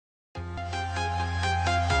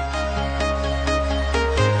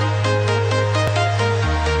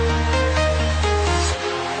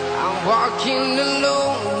walking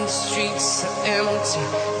alone, the streets are empty.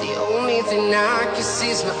 The only thing I can see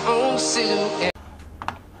is my own silhouette.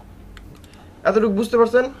 এতটুকু বুঝতে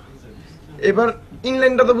পারছেন? এবার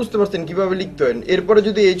ইনলাইনটা তো বুঝতে পারছেন কিভাবে লিখতে হয়। এরপরে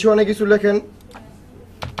যদি H1 এ কিছু লেখেন,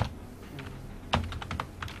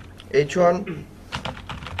 H1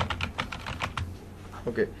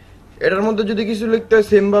 ওকে, এটার মধ্যে যদি কিছু লিখতে হয়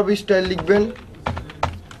সেম ভাবে স্টাইল লিখবেন।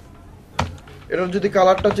 এটার যদি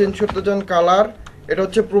কালারটা চেঞ্জ করতে চান কালার, এটা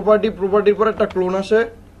হচ্ছে প্রপার্টি, প্রপার্টির পরে একটা ক্লোন আসে,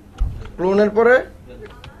 ক্লোনের পরে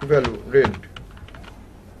ভ্যালু রেড,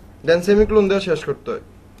 দেন সেমিক্লোন দিয়ে শেষ করতে হয়।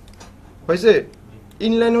 হয়েছে?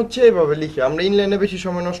 ইনলাইন হচ্ছে এইভাবে লিখে, আমরা ইনলাইনে বেশি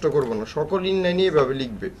সময় নষ্ট করব না, সকল ইনলাইনে এইভাবে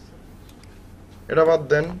লিখবে। এটা বাদ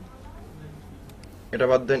দেন, এটা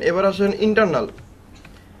বাদ দেন। এবার আসেন ইন্টারনাল।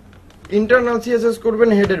 ইন্টারনাল সিএসএস করবেন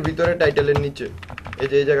হেডের ভিতরে, টাইটেলের নিচে, এই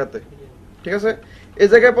যে এই জায়গাতে, ঠিক আছে? এই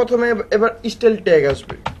জায়গায় প্রথমে এবার স্টাইল ট্যাগ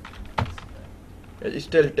আসবে।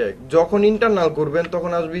 স্টাইল ট্যাগ যখন ইন্টারনাল করবেন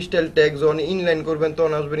তখন আসবে স্টাইল ট্যাগ, যখন ইনলাইন করবেন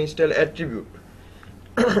তখন আসবে স্টাইল অ্যাট্রিবিউট।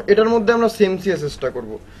 এটার মধ্যে আমরা সেম সিএসএসটা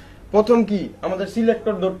করব। প্রথম কি আমাদের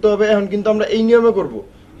সিলেক্টর ধরতে হবে, এখন কিন্তু আমরা এই নিয়মে করব,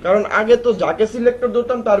 কারণ আগে তো যাকে সিলেক্টর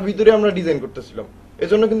ধরতাম তার ভিতরে আমরা ডিজাইন করতেছিলাম,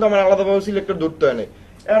 এজন্য কিন্তু আমার আলাদাভাবে সিলেক্টর ধরতে হয় না।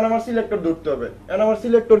 এখন আমার সিলেক্টর ধরতে হবে। এখন আমার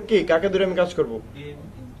সিলেক্টর কে, কাকে ধরে আমি কাজ করব?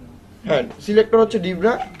 হ্যাঁ, সিলেক্টর হচ্ছে ডিভ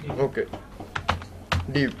না? ওকে,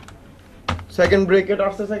 ডিভ। সেকেন্ড ব্র্যাকেট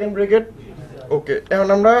আসছে, সেকেন্ড ব্র্যাকেট ওকে। এখন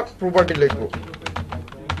আমরা প্রপার্টি লিখব,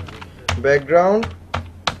 ব্যাকগ্রাউন্ড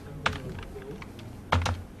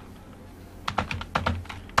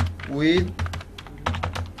উইথ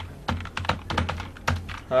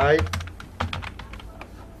হাইট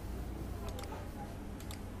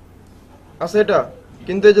আছে এটা,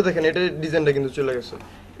 কিন্তু এই যে দেখেন এটা ডিজাইনটা কিন্তু চলে গেছে।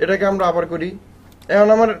 এটাকে আমরা আবার করি। এখন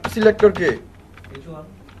আমার সিলেক্টর কে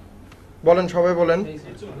বলেন, সবাই বলেন।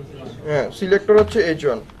 হ্যাঁ, সিলেক্টর হচ্ছে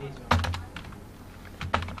H1।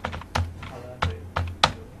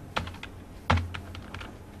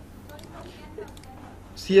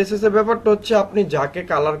 সিএসএস এর ব্যাপারটা হচ্ছে আপনি যাকে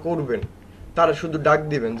কালার করবেন তারা শুধু ডাক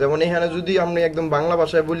দিবেন। যেমন এখানে যদি আমি একদম বাংলা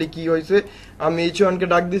ভাষায় বলি কি হয়েছে, আমি H1 কে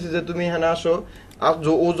ডাক দিছি যে তুমি এখানে আসো, আর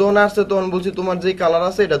ওজন আসছে তখন বলছি তোমার যেই কালার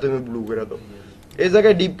আছে এটা তুমি ব্লু করে দাও। এই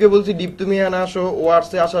জায়গায় ডিপকে বলছি ডিপ তুমি এখানে আসো, ও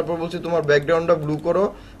আসছে, আসার পর বলছি তোমার ব্যাকগ্রাউন্ডটা ব্লু করো,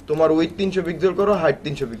 তোমার উইথ 300 পিক্সেল করো, হাইট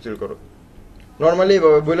 300 পিক্সেল করো। নরমালি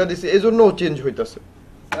এইভাবে বলে দিছি, এই জন্য ও চেঞ্জ হইতাছে।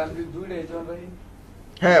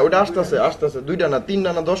 হ্যাঁ, ওটা আসতেছে আসতেছে, 2টা না 3টা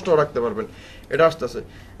না 10টাও রাখতে পারবেন, এটা আসতেছে।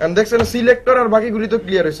 এন্ড দেখছেন সিলেক্টর আর বাকিগুলি তো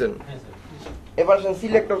ক্লিয়ার হইছেন। এবার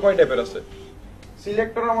সিলেক্টর কয় টাইপের আছে?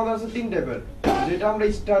 সিলেক্টর আমাদের আছে 3 টাইপের। যেটা আমরা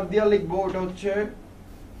স্টার দিয়া লিখবো ওটা হচ্ছে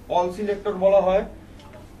অল সিলেক্টর বলা হয়,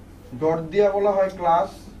 ডট দিয়া বলা হয় ক্লাস,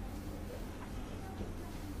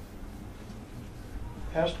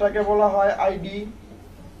 হ্যাশট্যাগে বলা হয় আইডি,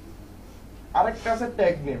 আরেকটা আছে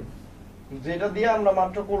ট্যাগ নেম, যেটা দিয়ে আমরা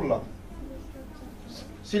মাত্র করলাম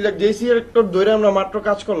সিলেক্ট, যে সিলেক্টর ধরে আমরা মাত্র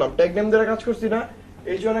কাজ করলাম, ট্যাগ নেম ধরে কাজ করছি না?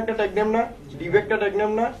 এই জন্য একটা ট্যাগ নেম না, ডিভ একটা ট্যাগ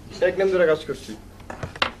নেম না, ট্যাগ নেম ধরে কাজ করছি।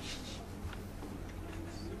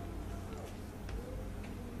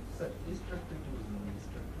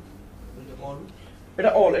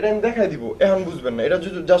 এটা অল, এটা আমি দেখাই দিব, এখন বুঝবেন না, এটা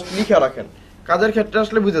যদি জাস্ট লিখে রাখেন কাজের ক্ষেত্রে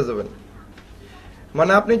আসলে বুঝে যাবেন।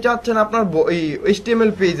 মানে আপনি চাচ্ছেন আপনার এই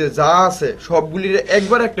HTML পেজে যা আছে সবগুলির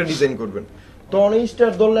একবার একটা ডিজাইন করবেন, তখন এই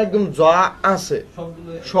স্টার ধরলে একদম যা আছে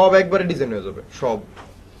সব একবারে ডিজাইন হয়ে যাবে সব।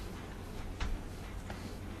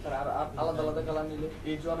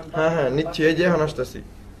 হ্যাঁ হ্যাঁ নিচ্ছি, এই যে এখন আসতেছি।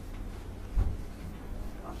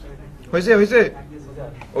 হয়েছে হয়েছে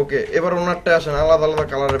ওকে। এবার ওনারটা আসেন, আলাদা আলাদা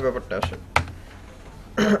কালারের ব্যাপারটা আসেন।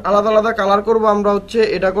 আলাদা আলাদা কালার করব আমরা, হচ্ছে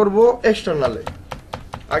এটা করব এক্সটার্নালে।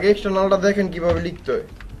 আগে এক্সটার্নালটা দেখেন কিভাবে লিখতে হয়।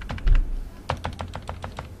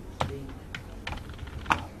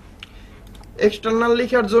 এক্সটার্নাল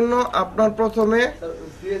লেখার জন্য আপনার প্রথমে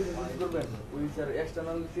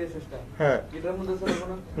হ্যাঁ,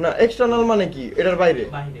 না এক্সটার্নাল মানে কি, এটার বাইরে,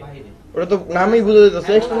 ওটা তো নামই বুঝে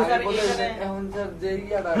যাচ্ছে এক্সটার্নাল।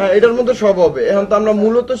 হ্যাঁ, এটার মধ্যে সব হবে। এখন তো আমরা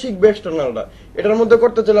মূলত শিখবো এক্সটার্নালটা, এটার মধ্যে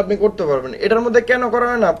করতে চাইলে আপনি করতে পারবেন। এটার মধ্যে কেন করা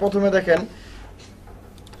হয় না, প্রথমে দেখেন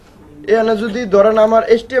এখানে যদি ধরেন আমার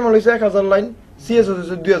HTML হইছে 1000 লাইন, CSS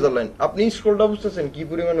হইছে 2000 লাইন, আপনি স্ক্রলটা বুঝতেছেন কি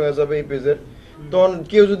পরিমাণ হয়ে যাবে এই পেজের। তখন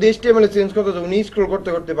কেউ যদি HTML চেঞ্জ করতে যাবে, উনি স্ক্রল করতে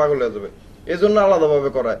করতে পাগল হয়ে যাবে, এজন্য আলাদাভাবে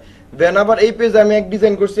করা হয়। দেন আবার এই পেজে আমি এক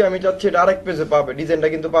ডিজাইন করছি, আমি চাচ্ছি এটা আরেক পেজে পাবে, ডিজাইনটা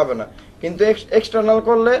কিন্তু পাবে না। কিন্তু এক্সটার্নাল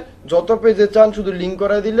করলে যত পেজে চান শুধু লিংক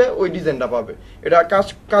করায় দিলে ওই ডিজাইনটা পাবে। এটা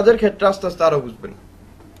কাজের ক্ষেত্রে আস্তে আস্তে আরো বুঝবেন।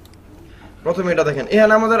 প্রথমে এটা দেখেন,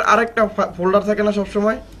 এখানে আমাদের আরেকটা ফোল্ডার থাকে না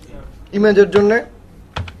সবসময় ইমেজের জন্য,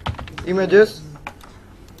 ইমেজেস।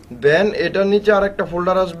 দেন এটার নিচে আরেকটা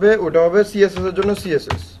ফোল্ডার আসবে, ওটা হবে সিএসএস এর জন্য,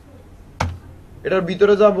 সিএসএস। এটার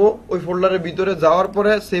ভিতরে যাব, ওই ফোল্ডারের ভিতরে যাওয়ার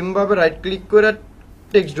পরে সেম ভাবে রাইট ক্লিক করে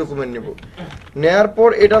টেক্সট ডকুমেন্ট নেব, নেয়ার পর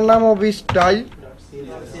এটার নাম হবে স্টাইল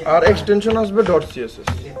আর এক্সটেনশন আসবে .css।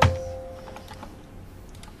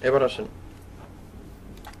 এবার আসেন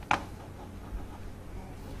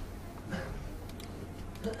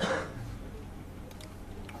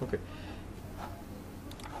ওকে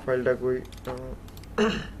ফাইলটা কই,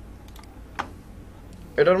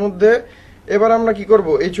 এটার মধ্যে এবার আমরা কি করব,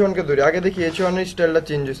 h1 কে ধরি, আগে দেখি h1 এর স্টাইলটা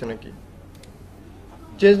চেঞ্জ হয়েছে নাকি।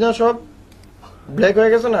 চেঞ্জ না, সব ব্ল্যাক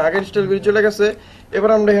হয়ে গেছে না, আগের স্টাইলগুলি চলে গেছে।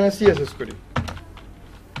 এবার আমরা এখানে সিএসএস করি,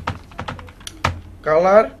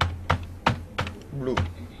 কালার ব্লু।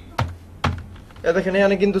 দেখেন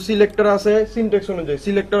এখানে কিন্তু সিলেক্টর আছে, সিনট্যাক্স অনুযায়ী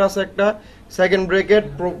সিলেক্টর আছে একটা, সেকেন্ড ব্র্যাকেট,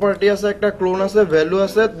 প্রপার্টি আছে একটা, ক্লোন আছে, ভ্যালু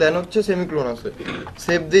আছে, দেন হচ্ছে সেমিক্লোন আছে।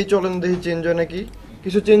 সেভ দেই, চলেন দেখি চেঞ্জ হয় নাকি।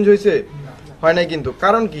 কিছু চেঞ্জ হয়েছে? হয় নাই কিন্তু।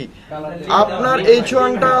 কারণ কি, আপনার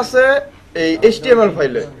h1 টা আছে এই HTML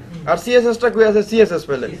ফাইলে আর CSS টা কই আছে CSS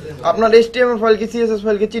ফাইলে। আপনার HTML ফাইল কি CSS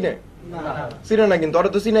ফাইল কে চিনে? চিনে না, কিন্তু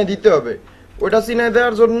ওটা তো চিনাই দিতে হবে। ওটা চিনাই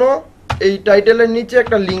দেওয়ার জন্য এই টাইটেলের নিচে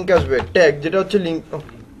একটা লিংক আসবে, ট্যাগ, যেটা হচ্ছে লিংক।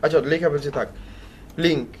 আচ্ছা লেখা পেয়েছি, থাক।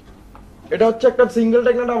 লিংক এটা হচ্ছে একটা সিঙ্গেল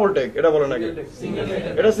ট্যাগ না ডাবল ট্যাগ? এটা বলেন আগে।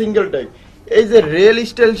 এটা সিঙ্গেল ট্যাগ। এই যে রেল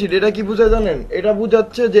স্টাইল শিট, এটা কি বোঝায় জানেন? এটা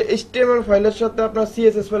বোঝাচ্ছে যে HTML ফাইলের সাথে আপনার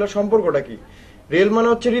CSS ফাইলের সম্পর্কটা কি। রেল মানে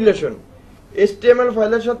হচ্ছে রিলেশন, HTML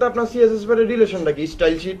ফাইলের সাথে আপনার CSS ফাইলের রিলেশনটা কি?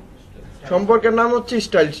 Style sheet. সম্পর্কের নাম হচ্ছে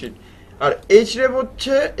স্টাইল শিট। আর href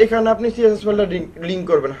হচ্ছে এখানে আপনি CSS ফাইলটা লিংক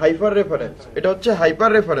করবেন, হাইপার রেফারেন্স। এটা হচ্ছে হাইপার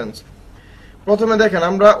রেফারেন্স। প্রথমে দেখেন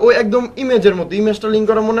আমরা ওই একদম ইমেজের মতো, ইমেজটা লিংক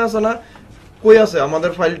করা মনে আছে না? কই আছে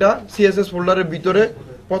আমাদের ফাইলটা? CSS ফোল্ডারের ভিতরে।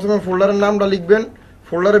 প্রথমে ফোল্ডারের নামটা লিখবেন,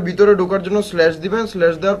 ফোল্ডারের ভিতরে ঢোকার জন্য স্ল্যাশ দিবেন,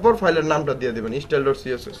 স্ল্যাশ দেওয়ার পর ফাইলের নামটা দিয়ে দিবেন,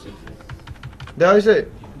 style.css। দেওয়া হয়েছে?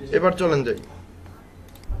 এবার চলেন যাই।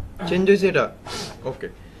 চেঞ্জ হয়েছে এটা? ওকে।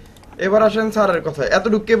 এবার আসেন স্যারের কথা,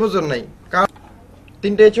 এতটুকু কে বোঝেন নাই?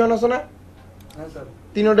 তিনটে h1 আছে না?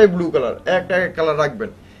 তিনটাই ব্লু কালার, একটা এক কালার রাখবেন।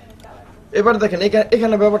 এবার দেখেন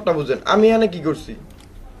এখানে ব্যাপারটা বুঝেন। আমি এখানে কি করছি,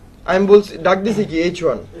 আমি বলছি, ডাক দিছি কি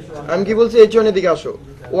h1, আমি কি বলছি h1 এদিকে আসো,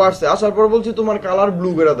 ও আসছে। আসার পর বলছি তোমার কালার ব্লু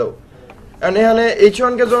করে দাও। এখানে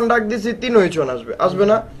h1 কে যখন ডাক দিছি, তিনও h1 আসবে, আসবে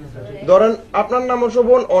না? ধরেন আপনার নামও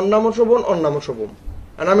শোভন, ওর নামও শোভন, ওর নামও শোভন,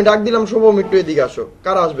 আর আমি ডাক দিলাম শুভম একটু এদিকে আসো,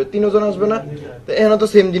 কারা আসবে? তিনজন আসবে না? তো এখানে তো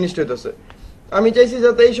সেম জিনিসটা হইতেছে। আমি চাইছি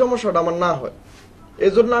যাতে এই সমস্যাটা আমার না হয়,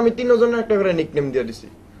 এজন্য আমি তিনজনের একটা করে নিকনেম দিয়ে দিছি,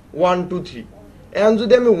 1 2 3। এখন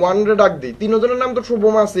যদি আমি 1 রে ডাক দিই, তিনজনের নাম তো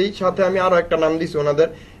শুভম আছেই, সাথে আমি আরো একটা নাম দিছি ওনাদের।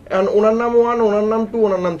 এখন ওনার নাম 1, ওনার নাম 2,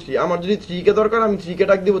 ওনার নাম 3। আমার যদি 3 কে দরকার, আমি 3 কে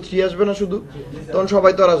ডাক দিব, 3 আসবে না শুধু? তখন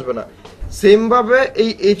সবাই তো আর আসবে না। সেম ভাবে এই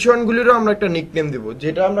h1 গুলিরও আমরা একটা নিকনেম দিব,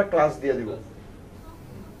 যেটা আমরা ক্লাস দিয়ে দিব।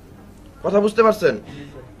 কথা বুঝতে পারছেন?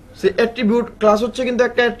 সে অ্যাট্রিবিউট, ক্লাস হচ্ছে কিন্তু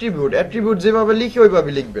একটা অ্যাট্রিবিউট। অ্যাট্রিবিউট যেভাবে লিখি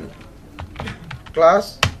ওইভাবে লিখবেন, ক্লাস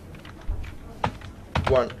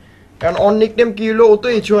 1। কারণ অন নিকনেম কি হলো, ও তো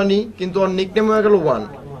h1ই, কিন্তু অন নিকনেম হয়ে গেল 1।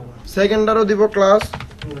 সেকেন্ডারও দিব ক্লাস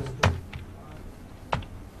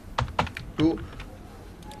 2,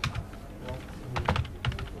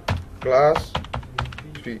 ক্লাস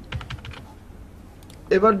 3।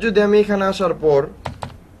 এবার যদি আমি এখানে আসার পর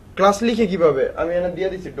ক্লাস লিখে কিভাবে, আমি এখানে দিয়ে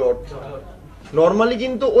দিচ্ছি ডট। নরমালি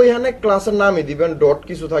কিন্তু ওইখানে ক্লাসের নামই দিবেন, ডট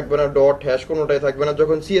কিছু থাকবে না, ডট হ্যাশ কোনোটাই থাকবে না।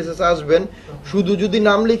 যখন CSS আসবেন, শুধু যদি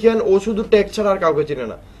নাম লিখেন, ও শুধু ট্যাগ ছাড়া আর কাউকে চিনে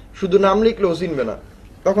না, শুধু নাম লিখলে ও চিনবে না।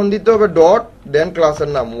 তখন দিতে হবে ডট, দেন ক্লাসের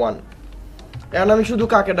নাম 1। এখন আমি শুধু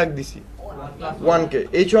কাকে ডাক দিছি? 1 কে।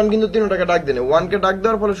 h1 কিন্তু তিনটাকে ডাক দেনে, 1 কে ডাক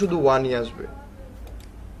দেওয়ার ফলে শুধু 1ই আসবে,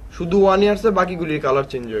 শুধু 1ই আসছে, বাকিগুলির কালার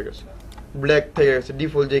চেঞ্জ হয়ে গেছে, ব্ল্যাক থেকে গেছে,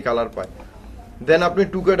 ডিফল্ট যেই কালার পায়। দেন আপনি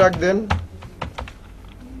 2 কে ডাক দেন।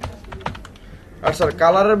 আর স্যার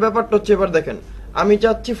কালারের ব্যাপারটা হচ্ছে, এবার দেখেন আমি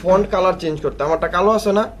চাচ্ছি ফন্ট কালার চেঞ্জ করতে, আমারটা কালো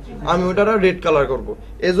আছে না, আমি ওইটার রেড কালার করব।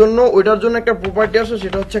 এজন্য ওইটার জন্য একটা প্রপার্টি আছে,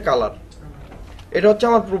 সেটা হচ্ছে কালার। এটা হচ্ছে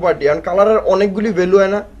আমার প্রপার্টি। আর কালারের অনেকগুলি ভ্যালু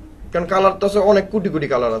হয় না, কারণ কালার তো আছে অনেক কোটি কোটি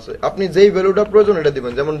কালার আছে। আপনি যেই ভ্যালুটা প্রয়োজন এটা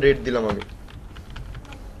দিবেন, যেমন রেড দিলাম আমি,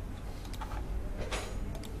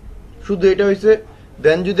 শুধু এটা হইছে।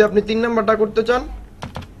 দেন যদি আপনি 3 নাম্বারটা করতে চান,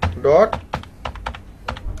 ডট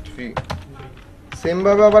 3। সেম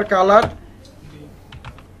ভাবে আবার কালার,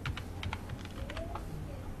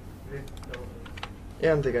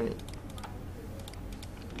 এখান থেকে নি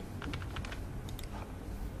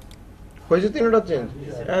হয়েছে 3টা চেঞ্জ।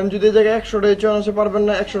 এখন যদি এই জায়গায় 100টা h1 আসে, পারবেন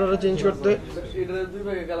না 100টা চেঞ্জ করতে?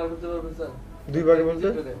 দুই ভাগে বলতে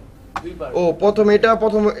ও প্রথম এটা,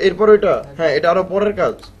 প্রথম এরপর ওইটা, হ্যাঁ এটা আরো পরের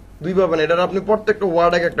কাজ। দুই পাবেন, এটার আপনি প্রত্যেকটা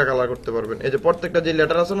ওয়ার্ড এক একটা কালার করতে পারবেন। এই যে প্রত্যেকটা যে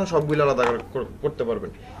লেটার আছে না, সবগুলো আলাদা করতে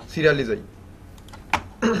পারবেন, সিরিয়ালি যাই।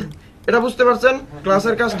 এটা বুঝতে পারছেন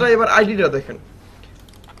ক্লাসের কাজটা? এবার আইডিটা দেখেন।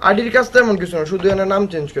 আইডির কাজটা এমন কিছু না, শুধু এখানে নাম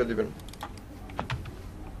চেঞ্জ করে দিবেন।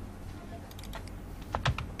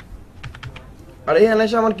 আর এখানে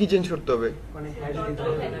এসে আমার কি চেঞ্জ করতে হবে,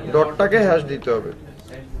 ডটটাকে হ্যাশ দিতে হবে।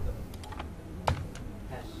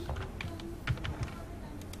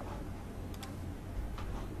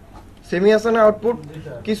 সেমি আছে না আউটপুট,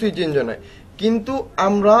 কিছুই চেঞ্জ হয় না। কিন্তু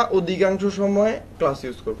আমরা অধিকাংশ সময় ক্লাস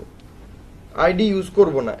ইউজ করব, আইডি ইউজ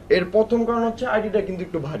করব না। এর প্রথম কারণ হচ্ছে আইডিটা কিন্তু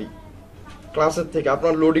একটু ভারী ক্লাসের থেকে,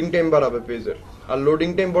 আপনার লোডিং টাইম বাড়াবে পেজের। আর লোডিং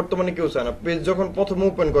টাইম বর্তমানে কেউ চায় না। পেজ যখন প্রথম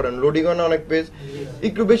ওপেন করেন লোডিং হয় না অনেক পেজ,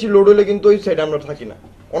 একটু বেশি লোড হলে কিন্তু ওই সাইডে আমরা থাকি না,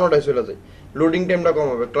 অন্যটাই চলে যায়। লোডিং টাইমটা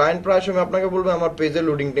কমাবে। ক্লায়েন্ট প্রায় সময় আপনাকে বলবে আমার পেজের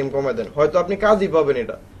লোডিং টাইম কমায় দেন, হয়তো আপনি কাজই পাবেন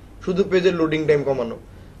এটা, শুধু পেজের লোডিং টাইম কমানো।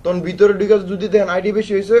 তখন ভিতরে ঢুকে যদি দেখেন আইডি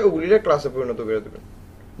বেশি হয়েছে, ওগুলিরে ক্লাসে পরিণত করে দেবেন।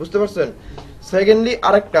 বুঝতে পারছেন? সেকেন্ডলি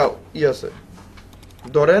আরেকটা আছে,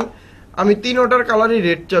 ধরেন আমি তিনোটার কালারই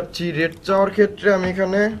রেড চাচ্ছি। রেড চাওয়ার ক্ষেত্রে আমি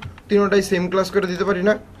এখানে তিনোটাই সেম ক্লাস করে দিতে পারি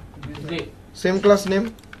না? সেম ক্লাস নেম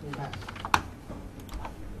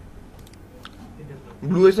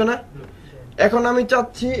ব্লু হয়েছে না? এখন আমি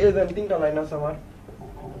চাচ্ছি এই দেন তিনটা লাইন আছে আমার,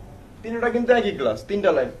 তিনটা কিন্তু একই ক্লাস, তিনটা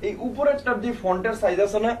লাইন। এই উপরেরটার যে ফন্টের সাইজ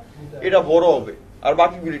আছে না, এটা বড় হবে আর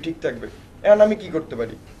বাকিগুলি ঠিক থাকবে। এখন আমি কি করতে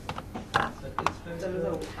পারি,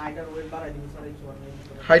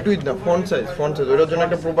 হাইট উইথ না ফন্ট সাইজ, ফন্ট সাইজ ওটার জন্য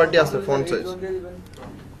একটা প্রপার্টি আছে ফন্ট সাইজ।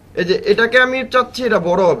 এই যে এটাকে আমি চাচ্ছি এটা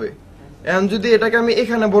বড় হবে। এখন যদি এটাকে আমি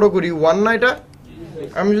এখানে বড় করি, 1 না এটা,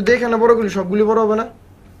 আমি যদি এখানে বড় করি সবগুলি বড় হবে না,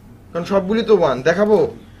 কারণ সবগুলি তো 1 দেখাবো।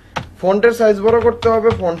 ফন্টের সাইজ বড় করতে হবে,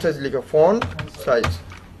 ফন্ট সাইজ লিখো, ফন্ট সাইজ।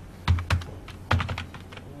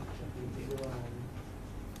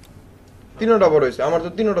 তিনটা বড় হয়েছে, আমার তো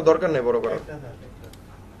তিনটা দরকার নেই বড় করার,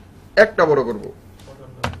 একটা বড় করব।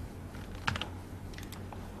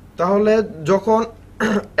 তাহলে যখন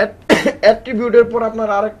অ্যাট্রিবিউটের পর আপনার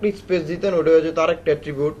আরেকটা স্পেস দিতেন, ওটা হয়ে যেত আরেকটা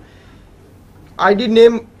attribute.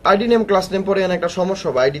 ID name class name পরে এখানে একটা সমস্যা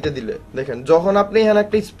হবে আইডিতে দিলে। দেখেন যখন আপনি এখানে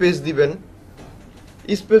একটা স্পেস দিবেন,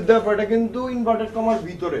 স্পেস দেওয়ার পর এটা কিন্তু ইনভার্টেড কমার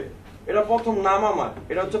ভিতরে, এটা প্রথম নাম আমার,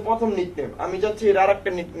 এটা হচ্ছে প্রথম নিকনেম। আমি চাচ্ছি এর আরেকটা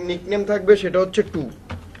নিকনেম থাকবে, সেটা হচ্ছে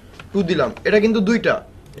 2 দিলাম। এটা কিন্তু দুইটা,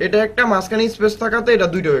 এটা একটা মাঝখানে স্পেস থাকাতে এটা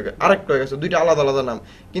দুইটা হয়ে গেছে, আরেকটা হয়ে গেছে, দুইটা আলাদা আলাদা নাম।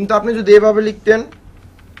 কিন্তু আপনি যদি এভাবে লিখতেন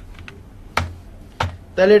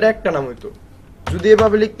তাহলে এটা একটা নাম হইতো, যদি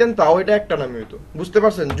এভাবে লিখতেন তাও এটা একটা নাম হইতো। বুঝতে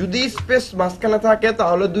পারছেন? যদি স্পেস মাঝখানে থাকে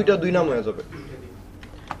তাহলে দুইটা দুই নাম হয়ে যাবে।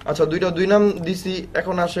 আচ্ছা দুইটা দুই নাম দিছি,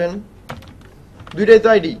 এখন আসেন দুইটাই তো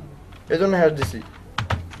আইডি, এজন্য হ্যাশ দিছি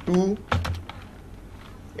 2।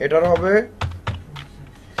 এটার হবে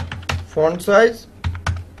ফন্ট সাইজ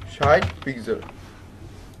 60 পিক্সেল।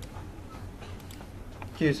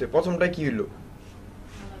 কি হয়েছে? প্রথমটা কি হইলো?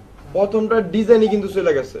 প্রথমটা ডিজাইনই কিন্তু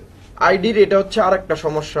চলে গেছে। আইডির এটা হচ্ছে আরেকটা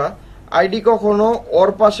সমস্যা, আইডি কখনো ওর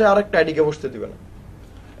পাশে আরেকটা আইডিকে বসতে দিবে না,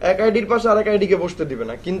 এক আইডির পাশে আরেক আইডিকে বসতে দিবে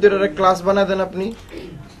না। কিন্তু এটা ক্লাস বানায় দেন আপনি,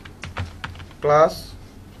 ক্লাস,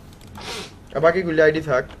 বাকিগুলি আইডি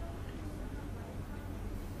থাক,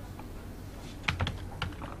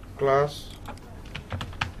 ক্লাস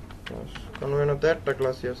কারণ এখানে একটা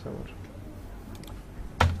ক্লাসই আছে আমার,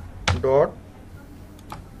 ডট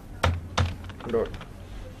ডট।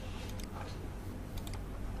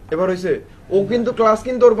 এবার হইছে ও কিন্তু ক্লাস,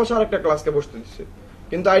 কিন্তু ওর পাশে আরেকটা ক্লাসকে বসতে দিচ্ছে,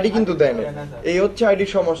 কিন্তু আইডি কিন্তু দেয় না। এই হচ্ছে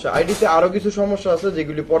আইডির সমস্যা। আইডিতে আরো কিছু সমস্যা আছে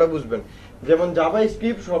যেগুলি পরে বুঝবেন। যেমন জাভা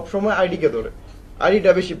স্ক্রিপ্ট সবসময় আইডিকে ধরে,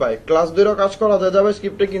 আইডিটা বেশি পায়। ক্লাস ধরেও কাজ করা যায় জাভা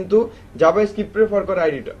স্ক্রিপ্টে, কিন্তু জাভা স্ক্রিপ্ট প্রেফার করে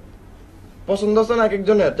আইডিটা। পছন্দ আছে না এক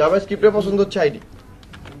একজনের, জাভা স্ক্রিপ্টে পছন্দ হচ্ছে আইডি।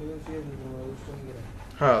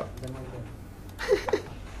 হ্যাঁ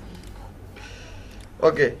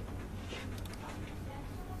ওকে,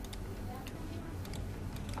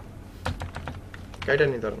 কাইটা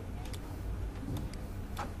নি ধরুন।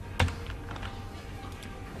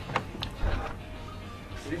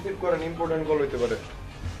 রিসিভ করেন, ইম্পর্টেন্ট কল হইতে পারে।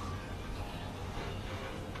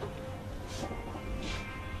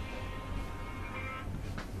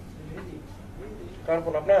 কার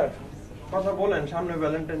ফোন আপনার? কথা বলেন, সামনে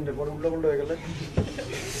ভ্যালেন্টাইন ডে, পরে উল্টো উল্টো হয়ে গেলে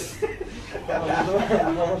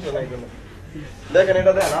সমস্যা নাই কোনো। দেখেন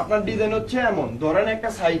এটা দেখেন, আপনার ডিজাইন হচ্ছে এমন, ধরেন একটা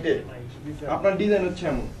সাইটে আপনার ডিজাইন হচ্ছে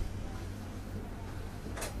এমন,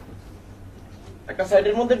 একটা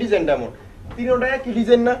সাইটের মধ্যে ডিজাইনটা এমন, তিনটা একই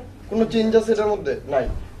ডিজাইন না, কোনো চেঞ্জ আছে এটার মধ্যে? নাই।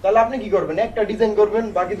 তাহলে আপনি কি করবেন? একটা ডিজাইন করবেন,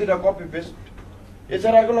 বাকি দুটা কপি পেস্ট,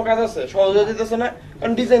 এছাড়া আর কোনো কাজ আছে? সহজ হয়ে যেতেছে না,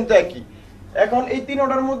 কারণ ডিজাইন তো একই। এখন এই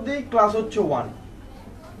তিনটার মধ্যেই ক্লাস হচ্ছে 1,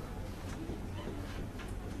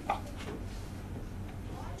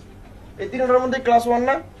 এই তিনটার মধ্যে ক্লাস 1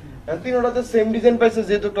 না, তিনটাতে সেম ডিজাইন পাইছে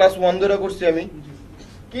যেহেতু ক্লাস 1 ধরে করছি আমি।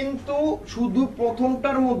 কিন্তু শুধু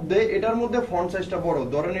প্রথমটার মধ্যে, এটার মধ্যে ফন্ট সাইজটা বড়।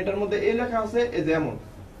 ধরেন এটার মধ্যে এই লেখা আছে এই যে এমন,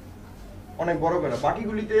 অনেক বড় করে,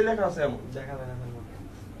 বাকিগুলিতে এই লেখা আছে এমন, দেখা যায়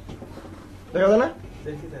না।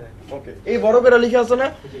 ওকে, এই বড় করে লিখে আছে না,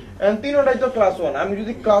 এন্ড তিনটাই তো ক্লাস 1। আমি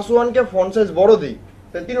যদি ক্লাস 1 কে ফন্ট সাইজ বড় দেই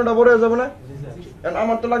তাহলে তিনটা বড় হয়ে যাবে না? এন্ড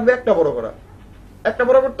আমার তো লাগবে একটা বড় করা, একটা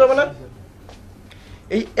বড় করতে হবে না?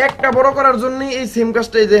 এই একটা বড় করার জন্যই এই সেম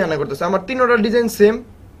কাজটা এই যে এখানে করতেছে। আমার তিনটা ডিজাইন সেম,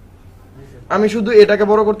 আমি শুধু এটাকে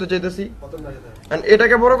বড় করতে চাইতেছি। এন্ড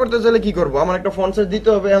এটাকে বড় করতে চাইলে কি করব? আমার একটা ফন্ট সাইজ দিতে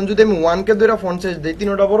হবে। এখন যদি আমি 1 কে ধরে ফন্ট সাইজ দেই,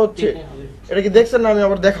 তিনটা বড় হচ্ছে। এটা কি দেখছেন না? আমি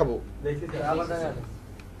আবার দেখাবো।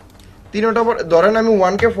 তিনটা বড় ধরেন আমি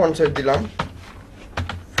 1 কে ফন্ট সাইজ দিলাম,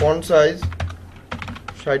 ফন্ট সাইজ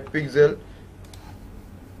 60 পিক্সেল।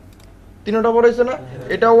 তিনটা বড় হইছে না?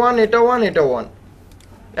 এটা 1, এটা 1, এটা 1।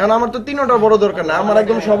 এখন আমার তো তিনটা বড় দরকার না, আমার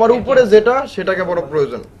একদম সবার উপরে যেটা সেটাকে বড়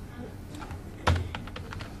প্রয়োজন।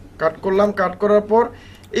 কাট করলাম, কাট করার পর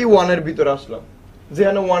এই 1 এর ভিতরে আসলাম,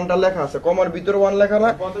 যেখানে 1টা লেখা আছে, কমার ভিতরে 1 লেখা না?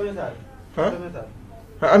 হ্যাঁ,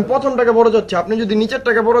 আমি প্রথমটাকে বড় চাচ্ছি। আপনি যদি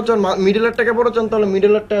নিচেরটাকে বড় চান, মিডলেরটাকে বড় চান, তাহলে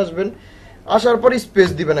মিডলেরটা আসবেন। আসার পর স্পেস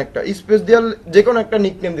দিবেন, একটা স্পেস দিয়ে যে কোনো একটা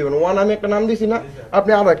নিকনেম দিবেন। 1 আমি একটা নাম দিছি না,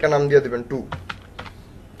 আপনি আরো একটা নাম দিয়ে দিবেন। 2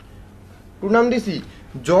 নাম দিছি।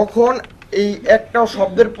 যখন এই একটা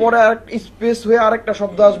শব্দের পরে আরেকটা স্পেস হয়ে আরেকটা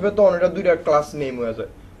শব্দ আসবে, তখন এটা দুইটা ক্লাস নেম হয়ে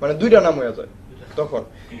যায়, মানে দুইটা নাম হয়ে যায় তখন।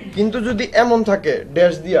 কিন্তু যদি এমন থাকে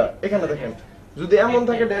ড্যাশ দিয়া, এখানে দেখেন, যদি এমন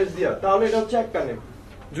থাকে ড্যাশ দিয়া, তাহলে এটা হচ্ছে একটা নেম।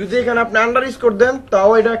 যদি এখানে আপনি আন্ডারস্কোর দেন,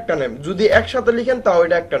 তাও এটা একটা নেম। যদি একসাথে লিখেন, তাও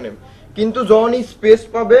এটা একটা নেম। কিন্তু যখনই স্পেস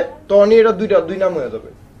পাবে, তখনই এটা দুই নাম হয়ে যাবে।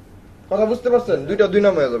 কথা বুঝতে পারছেন? দুই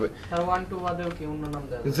নাম হয়ে যাবে। আর 1 2 বাদেও কি অন্য নাম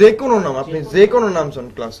দেন? যে কোনো নাম, আপনি যে কোনো নাম চান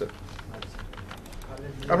ক্লাসে।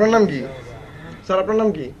 আপনার নাম কি স্যার? আপনার নাম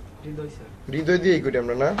কি? হৃদয় স্যার। হৃদয় দিয়েই করি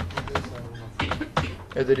আমরা না?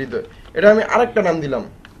 এই যে হৃদয়, এটা আমি আরেকটা নাম দিলাম।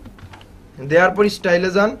 দেওয়ার পর স্টাইলে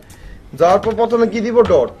যান, যাওয়ার পর প্রথমে কি দিব?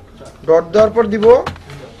 ডট। ডট দেওয়ার পর দিব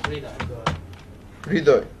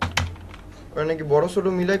হৃদয়। ওই নাকি বড় ছোট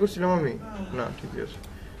মিলাই করছিলাম আমি? না, ঠিক আছে।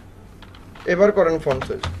 এবার করেন font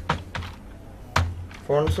size.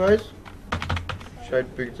 Font size 60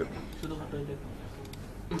 pixel.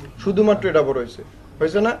 শুধুমাত্র এটা বড় হয়েছে,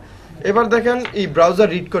 হয়েছে না? এবার দেখেন এই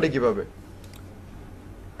ব্রাউজার রিড করে কিভাবে।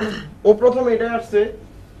 ও প্রথমে এটা আসছে,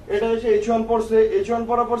 এটা এসে H1 পড়ছে, H1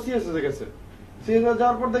 পড়ার পর CSS এ গেছে। CSS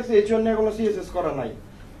যাওয়ার পর দেখছে H1 নিয়ে কোনো CSS করা নাই।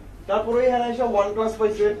 তারপর এখানে এসে 1 ক্লাস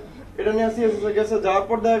পাইছে, এটা নিয়ে CSS এ গেছে। যাওয়ার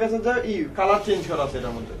পর দেখা গেছে যে কালার চেঞ্জ করা আছে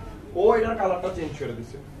এটার মধ্যে, ও এটার কালারটা চেঞ্জ করে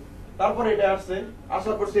দিছে। তারপর এটা আসছে,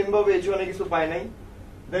 আসার পর সেম ভাবে H1 এ কিছু পায় নাই।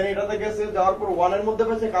 দেন এটাতে গেছে, যাওয়ার পর 1 এর মধ্যে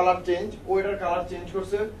পাইছে কালার চেঞ্জ, ও এটার কালার চেঞ্জ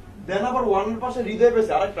করছে। দেন আবার 1 এর পাশে হৃদয়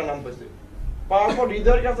পেয়েছে, আরেকটা নাম পেয়েছে। পাওয়ার পর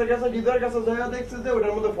হৃদয়ের কাছে গেছে, হৃদয়ের কাছে জায়গা দেখছে যে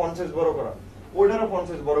ওটার মধ্যে ফন্ট সাইজ বড় করা, ওইটারও ফন্ট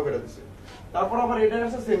সাইজ বড় করে দিছে। তারপর আবার এটার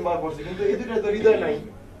কাছে সেম বার করছে, কিন্তু এই দুইটাই তো হৃদয় নাই।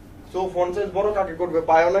 সো ফন্ট সাইজ বড় কাকে করবে?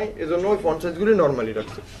 পায়ও নাই, এজন্য ওই ফন্ট সাইজগুলি নরমালি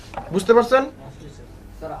রাখছে। বুঝতে পারছেন?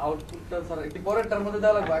 স্যার আউটপুটটা স্যার একটু পরেরটার মধ্যে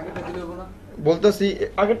দেওয়া লাগবে, আগেরটা দিলে হবে না? বলতেছি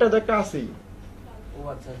আগেরটা তো একটা আছেই। ও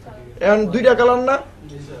আচ্ছা আচ্ছা, ঠিক আছে। এখন দুইটা কালার না?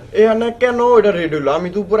 জি স্যার। এখানে কেন এটা রেড হলো? আমি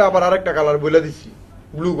তো উপরে আবার আরেকটা কালার বলে দিছি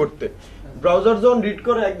ব্লু করতে। ব্রাউজার যখন রিড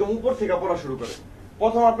করে একদম উপর থেকে পড়া শুরু করে।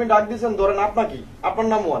 প্রথম আপনি ডাক দিয়েছেন, ধরেন আপনার কি, আপনার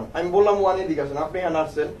নাম 1, আমি বললাম 1 এদিকে আসেন, আপনি এখানে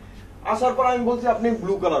আসছেন। আসার পর আমি বলছি আপনি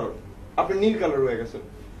ব্লু কালার, আপনি নীল কালার হয়ে গেছেন।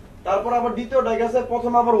 তারপর আবার দ্বিতীয়টা গেছে,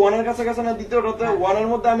 প্রথম আবার 1 এর কাছে গেছে না, দ্বিতীয়টাতে 1 এর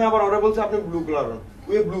মধ্যে আমি আবার ওরে বলছি আপনি ব্লু কালার,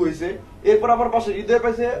 ওই ব্লু হইছে। এরপর আবার পাশে হৃদয়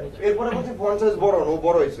পাইছে, এরপরে বলছি ফন্ট সাইজ বড়, ও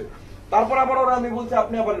বড় হইছে। তারপর আবার ওরা আমি বলছি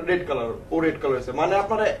আপনি আবার রেড কালার, ও রেড কালার হয়েছে। মানে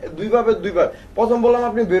আপনারা দুইবার, প্রথম বললাম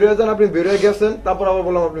আপনি বের হয়ে যান, আপনি বের হয়ে গেছেন, তারপর আবার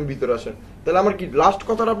বললাম আপনি ভিতরে আসেন। তাহলে আমার কি লাস্ট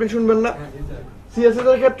কথাটা আপনি শুনবেন না? সিএসএস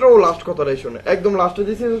এর ক্ষেত্রেও লাস্ট কথাটাই শুনে, একদম লাস্টে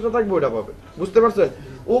যে সিএসএস টা থাকবে ওটা পাবে। বুঝতে পারছেন?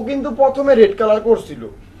 ও কিন্তু প্রথমে রেড কালার করছিল,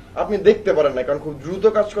 আপনি দেখতে পারেন না কারণ খুব দ্রুত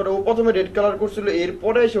কাজ করে। ও প্রথমে রেড কালার করছিল,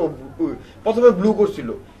 এরপরে এসে ও প্রথমে ব্লু করছিল,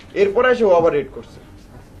 এরপরে এসে ও আবার রেড করছে।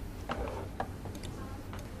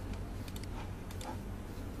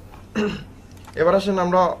 এবার আসেন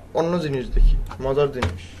আমরা অন্য জিনিস দেখি, মজার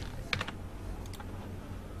জিনিস।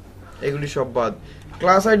 এগুলি সব বাদ,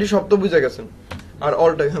 ক্লাস আইডি সব তো বুঝে গেছেন। আর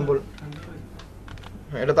অল টাইম, হ্যাঁ বল,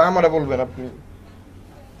 হ্যাঁ এটা তো আমারে বলবেন আপনি।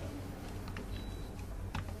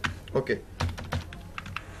 ওকে,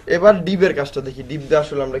 এবার ডিবের কাজটা দেখি। ডিব দিয়ে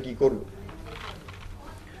আসলে আমরা কি করব।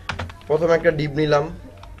 প্রথমে একটা ডিব নিলাম,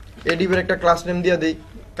 এই ডিবের একটা ক্লাস নেম দিয়ে দেই।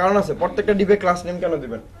 কারণ আছে, প্রত্যেকটা ডিবে ক্লাস নেম কেন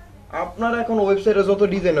দিবেন? আপনার এখন ওয়েবসাইটে যত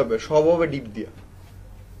ডিজাইন হবে সব হবে ডিপ দিয়া।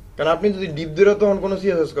 কারণ আপনি যদি ডিপ দিয়ে তখন কোনো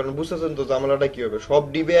সিএসএস করেন, বুঝতেছেন তো ঝামেলাটা কি হবে? সব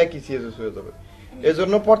ডিবে একই সিএসএস হয়ে যাবে।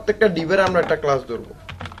 এজন্য প্রত্যেকটা ডিবের আমরা একটা ক্লাস ধরবো।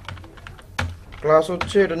 ক্লাস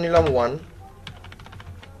হচ্ছে এটা নিলাম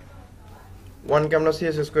 1 কে আমরা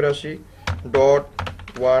সিএসএস করে আসি, ডট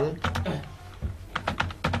 1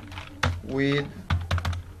 উইথ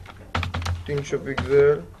 300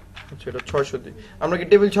 পিক্সেল। আচ্ছা এটা 600 দিই। আমরা কি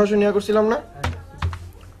টেবিল 600 নিয়ে করছিলাম না?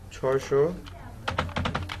 600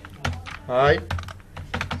 হাইট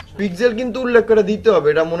পিক্সেল কিন্তু উল্লেখ করে দিতে হবে,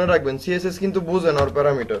 এটা মনে রাখবেন। সিএসএস কিন্তু বোঝেন ওর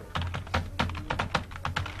প্যারামিটার।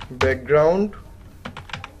 ব্যাকগ্রাউন্ড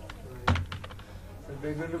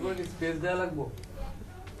স্পেস দেওয়া লাগবে।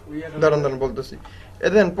 দাঁড়ান বলতেছি।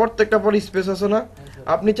 দেন প্রত্যেকটা পর স্পেস আছে না,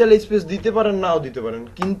 আপনি চাইলে স্পেস দিতে পারেন, নাও দিতে পারেন,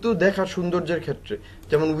 কিন্তু দেখার সৌন্দর্যের ক্ষেত্রে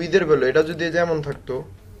যেমন উইথের ভ্যালু এটা যদি যেমন থাকতো,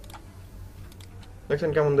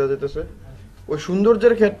 দেখছেন কেমন দেওয়া যেতেছে, ওই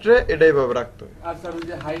সৌন্দর্যের ক্ষেত্রে এটাই ভাবে রাখতে হয়। আর স্যার ওই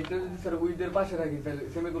যে হাইটটা যদি স্যার উইথের পাশে রাখি তাহলে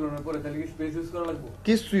সেমিকোলনের পরে তাহলে কি স্পেস ইউজ করা লাগবে?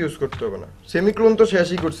 কিছু ইউজ করতে হবে না, সেমিক্লোন তো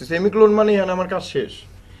শেষই করছি। সেমিক্লোন মানে এখানে আমার কাজ শেষ।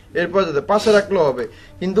 এরপর যাতে পাশে রাখলেও হবে,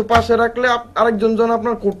 কিন্তু পাশে রাখলে আরেকজন জন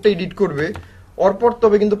আপনার কোডটা এডিট করবে, ওর পড়তে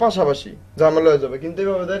হবে কিন্তু পাশাপাশি, ঝামেলা হয়ে যাবে। কিন্তু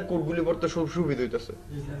এইভাবে দেখ কোডগুলি পড়তে সব সুবিধা হইতেছে,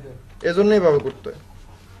 এজন্য এইভাবে করতে হয়।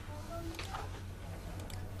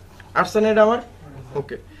 আসছে না এটা আমার?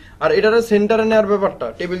 ওকে। আর এটার সেন্টারে নেওয়ার ব্যাপারটা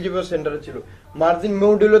টেবিল জিপের সেন্টারে ছিল। মার্জিন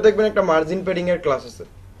মডিউলে দেখবেন একটা মার্জিন প্যাডিং এর ক্লাস আছে,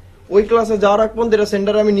 ওই ক্লাসে যাওয়ার আগ পর্যন্ত এটা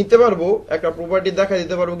সেন্টারে আমি নিতে পারবো, একটা প্রপার্টি দেখা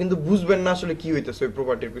দিতে পারবো, কিন্তু বুঝবেন না আসলে কি হইতেছে ওই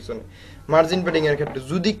প্রপার্টির পিছনে। মার্জিন প্যাডিং এর ক্ষেত্রে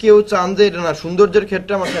যদি কেউ চান যে এটা না সৌন্দর্যের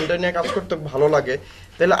ক্ষেত্রে আমার সেন্টার নিয়ে কাজ করতে ভালো লাগে,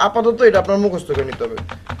 তাহলে আপাতত এটা আপনার মুখস্থ করে নিতে হবে।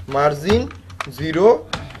 মার্জিন 0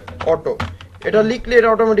 অটো, এটা লিখলে এটা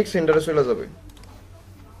অটোমেটিক সেন্টারে চলে যাবে।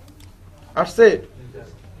 আসছে?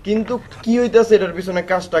 কিন্তু কি হইতাছে এটার পিছনে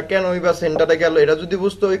কাজটা কেন বা সেন্টারে গেল, এটা যদি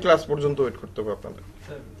বুঝতে ওই ক্লাস পর্যন্ত ওয়েট করতে হবে আপনাদের।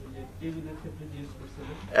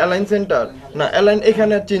 অ্যালাইন সেন্টার না, অ্যালাইন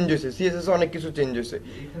এখানে চেঞ্জ হয়েছে, সিএসএস অনেক কিছু চেঞ্জ হয়েছে।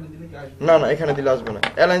 না এখানে দিলে আসবে না।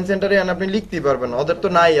 অ্যালাইন সেন্টারে আপনি লিখতেই পারবেন না, ওদের তো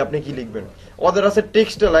নাই, আপনি কি লিখবেন? ওদের আছে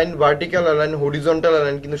text align, vertical align, horizontal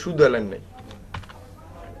align, কিন্তু শুধু অ্যালাইন নাই।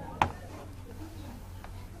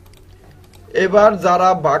 এবার যারা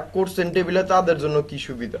ভাগ করছেন টেবিলে তাদের জন্য কি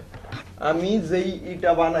সুবিধা, আমি যেই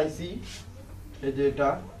এটা বানাইছি, এই যে এটা,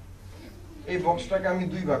 এই বক্সটাকে আমি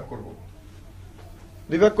দুই ভাগ করব।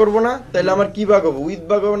 দুই ভাগ করবো না, তাহলে আমার কি ভাগ হবে? উইথ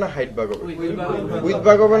ভাগ হবে না হাইট ভাগ হবে? উইথ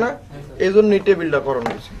ভাগ হবে না, এই জন্য এই টেবিলটা করানো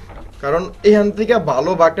হয়েছে। কারণ এখান থেকে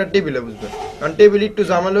ভালো ভাগটা টেবিলে বুঝবেন, কারণ টেবিল একটু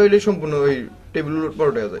ঝামেলা হইলে সম্পূর্ণ ওই টেবিলের উপর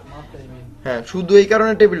উঠে যায়। হ্যাঁ, শুধু এই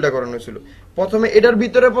কারণে টেবিলটা করানো হয়েছিল। প্রথমে এটার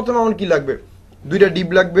ভিতরে আমার কি লাগবে? দুইটা ডিপ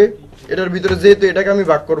লাগবে এটার ভিতরে, যেহেতু এটাকে আমি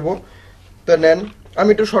ভাগ করব। তো নেন, আমি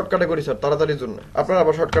একটু শর্টকাটে করি স্যার তাড়াতাড়ির জন্য, আপনারা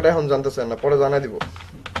আবার শর্টকাটে এখন জানতে চান না, পরে জানাই দিব।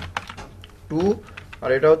 2 আর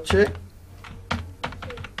এটা হচ্ছে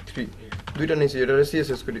 3, দুইটা নিয়েছি, এটা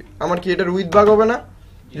সিএসএস করি। আমার কি এটার উইথ ভাগ হবে না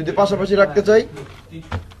যদি পাশাপাশি রাখতে চাই?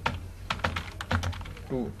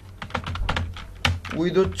 2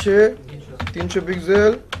 উইথ হচ্ছে 300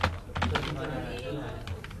 পিক্সেল,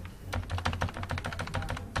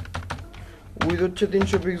 উইথ হচ্ছে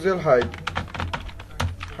 300 পিক্সেল,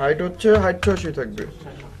 হাইট হচ্ছে 600 থাকবে,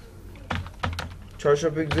 600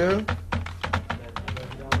 পিক্সেল,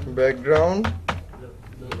 ব্যাকগ্রাউন্ড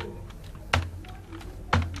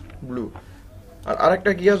ব্লু। আর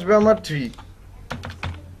আরেকটা কি আসবে আমার? 3।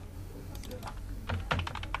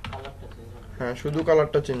 হ্যাঁ, শুধু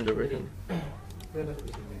কালারটা চেঞ্জ হবে এখানে।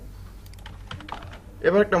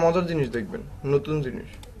 এবার একটা মজার জিনিস দেখবেন, নতুন জিনিস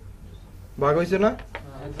ভাগ হয়েছে না,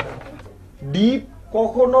 ডিপ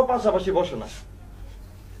কখনো পাশাপাশি বসে না।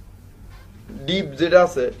 ডিপ যেটা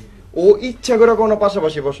আছে ও ইচ্ছা করে কোনো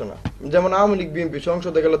পাশাপাশি বসে না। যেমন আওয়ামী লীগ বিএনপি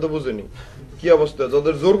সংসদে গেলে তো বুঝেনি কি অবস্থা,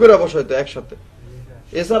 যাদের জোর করে বসাইতো একসাথে,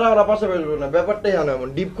 এছাড়া ওরা পাশাপাশি বসে না। ব্যাপারটাই হয় না এমন,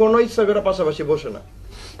 ডিপ কোনো ইচ্ছা করে পাশাপাশি বসে না,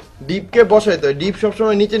 ডিপকে বসাইতে হয়, ডিপ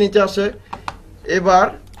সবসময় নিচে নিচে আসে। এবার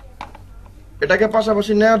এটাকে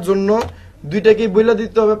পাশাপাশি নেওয়ার জন্য দুইটাকেই বলে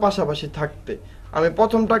দিতে হবে পাশাপাশি থাকতে। আমি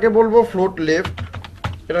প্রথমটাকে বলবো ফ্লোট লেফট,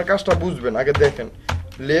 এটার কাজটা বুঝবেন আগে দেখেন।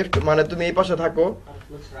 লেফট মানে তুমি এই পাশে থাকো,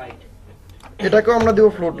 এটাকেও আমরা দিব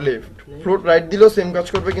ফ্লোট লেফট। ফ্লোট রাইট দিলেও সেম কাজ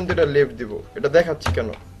করবে, কিন্তু এটা লেফট দিব। এটা দেখাচ্ছি কেন,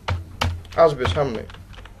 আসবে সামনে।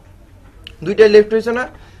 দুইটাই লেফট হয়েছে না,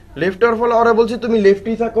 লেফট হওয়ার ফলে ওরা বলছে তুমি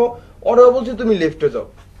লেফটেই থাকো, ওরাও বলছে তুমি লেফটে যাও।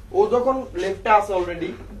 ও যখন লেফটে আছে অলরেডি,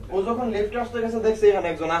 ও যখন লেফটে আসতে গেছে দেখছে এখানে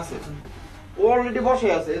একজন আছে, ও অলরেডি বসে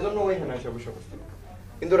আছে, এজন্য ও এখানে এসে বসে আছে।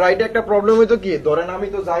 কিন্তু রাইটে একটা প্রবলেম হইতো কি, ধরেন আমি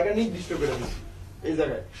তো জায়গা নির্দিষ্ট করে দিচ্ছি এই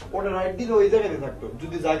জায়গায়, ওটা রাইট দিলে ওই জায়গাতে থাকতো,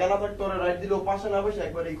 যদি জায়গা না থাকতো ওরা রাইট দিলে ও পাশে না বসে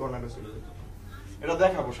একবার এই কর্নারে চলে যেত। এটা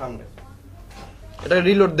দেখাবো সামনে। এটা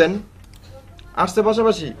রিলোড দেন, আসছে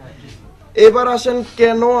পাশাপাশি। এবার আসেন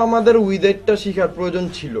কেন আমাদের উইথটা শেখার প্রয়োজন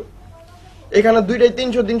ছিল। এখানে দুইটাই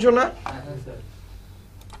 300 না,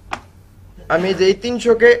 আমি যে এই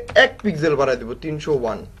 300-কে 1 পিক্সেল বাড়াই দেব,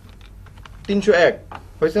 301 301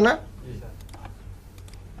 হয়েছে না।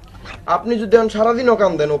 আপনি যদি সারাদিনও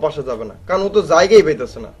কাম দেন ও পাশে যাবে না, কারণ ও তো জায়গায়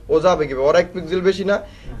পাইতেছে না, ও যাবে কিভাবে? ওর 1 পিক্সেল বেশি না,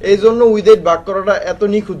 এই জন্য উইথ ভাগ করাটা এত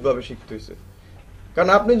নিখুঁত ভাবে শিখতে হয়েছে।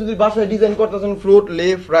 কারণ আপনি যদি বাসায় ডিজাইন করতেছেন ফ্লোট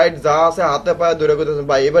লেফট রাইট যা আছে হাতে পায়ে ধরে করতেছেন,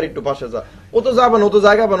 ভাই এবার একটু পাশে যা, ও তো যাবে না, ও তো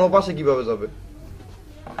জায়গা পাবে না, ও পাশে কিভাবে যাবে?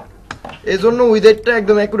 এজন্য উইথটা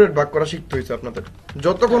একদম অ্যাকুরেট ভাগ করা শিখতে হয়েছে আপনাদের।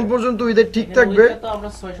 যতক্ষণ পর্যন্ত উইথ ঠিক থাকবে, তো আমরা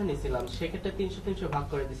 600 নিছিলাম, সেক্ষেত্রে 300 ভাগ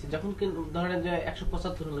করে দিছি। যখন ধরেন যে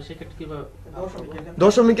 175 হলো, সেক্ষেত্রে কিভাবে?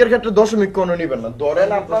 দশমিকের ক্ষেত্রে দশমিক কোনো নেবেন না। ধরেন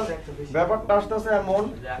আপনার ব্যাপারটা আসতেছে এমন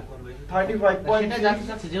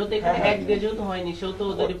 35.6, যেহেতু এখানে এক দিয়ে যেহেতু হয়নি, সেহেতু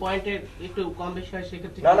যদি পয়েন্টের একটু কম বেশি হয়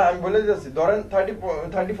সেক্ষেত্রে না আমি বলে দিচ্ছি, ধরেন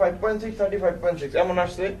 35.6 এমন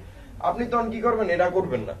আসছে, আপনি তখন কি করবেন, এটা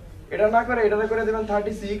করবেন না, এটা না করে এটাতে করে দিবেন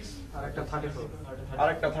 36 আর একটা 34,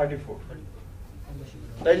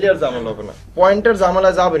 তাইলে আর ঝামেলা হবে না। পয়েন্টের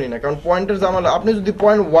ঝামেলা যাবেনই না, কারণ পয়েন্টের ঝামেলা, আপনি যদি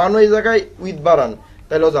 0.1 ওই জায়গায় উইথ বাড়ান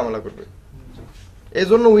তাহলেও ঝামেলা করবে। এই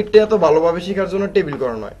জন্য উইথটা এত ভালোভাবে শেখার জন্য টেবিল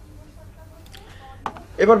করানো হয়।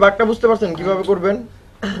 এবার ভাগটা বুঝতে পারছেন কিভাবে করবেন?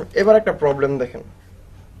 এবার একটা প্রবলেম দেখেন,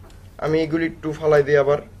 আমি এগুলি একটু ফালাই দিই,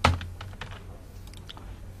 আবার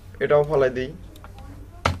এটাও ফালাই দিই।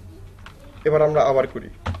 এবার আমরা আবার করি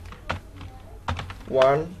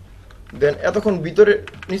 1, দেন এতক্ষণ ভিতরে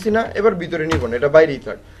নিছি না, এবার ভিতরে নিব না, এটা বাইরেই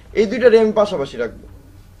থাক। এই দুইটারে আমি পাশাপাশি রাখবো,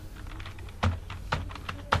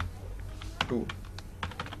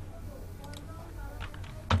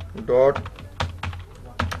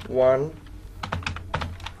 2.1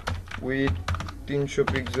 with 300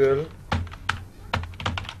 pixel,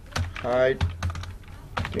 height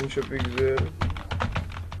 300 pixel,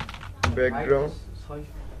 background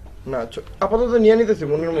না আপাতত নিয়ে নিতেছি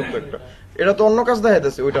মনের মধ্যে একটা, এটা তো অন্য কাজ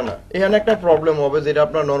দেখাইতেছে, ওইটা না। এখানে একটা প্রবলেম হবে যেটা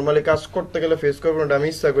আপনার নরমালি কাজ করতে গেলে ফেস করবেন, ওটা আমি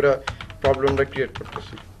ইচ্ছা করে প্রবলেমটা ক্রিয়েট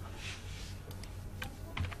করতেছি।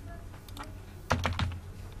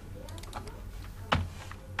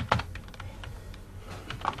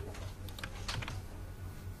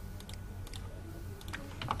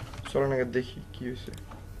 চলেন আগে দেখি কি হয়েছে।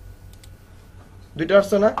 দুইটা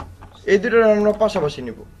আসছে না, এই দুইটা আমরা পাশাপাশি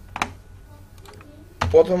নিব।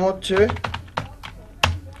 প্রথম হচ্ছে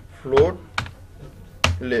ফ্লোট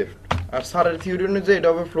লেফট, আর স্যারের থিওরি অনুযায়ী এটা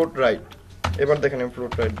হবে ফ্লোট রাইট। এবার দেখেন আমি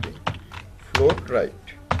ফ্লোট রাইট দিই, ফ্লোট রাইট।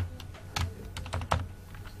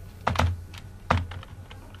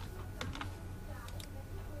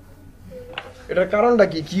 এটার কারণটা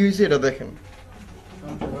কি কি হয়েছে এটা দেখেন।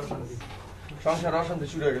 সংসার অশান্তি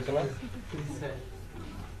শুরু হয়ে গেছে না,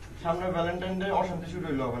 সামনে ভ্যালেন্টাইন ডে, অশান্তি শুরু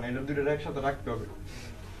হইলো হবে না, এটা দুইটা একসাথে রাখতে হবে।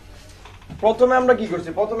 প্রথমে আমরা কি করছি,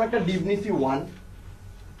 প্রথমে একটা ডিপ নিছি 1,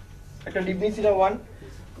 একটা ডিপ নিছি না 1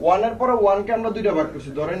 এর পরে 1 কে আমরা দুইটা ভাগ করছি,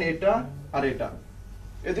 ধরেন এটা আর এটা,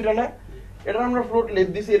 এই দুইটা না, এটা আমরা ফ্লোট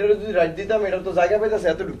লেফট দিছি, এটা যদি রাইট দিতাম এটা তো জায়গা পাইতাছে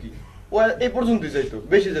এতটুকুই, ও এই পর্যন্তই যাইতো,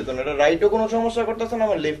 বেশি যেত না। এটা রাইটও কোনো সমস্যা করতেছে না,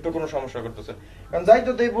 আমার লেফটও কোনো সমস্যা করতেছে, কারণ যাইতো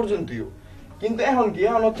তো এই পর্যন্তইও। কিন্তু এখন কি,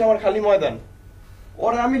 এখন হচ্ছে আমার খালি ময়দান,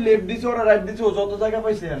 ওরা আমি লেফট দিছি, ওরা রাইট দিছি, ও যত জায়গা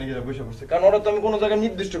পাইছে এখানে গিয়ে বসে পড়ছে, কারণ ওরা তো আমি কোনো জায়গা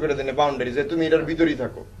নির্দিষ্ট করে দেন বাউন্ডারি যে তুমি এটার ভিতরেই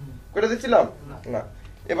থাকো, করে দিছিলাম না।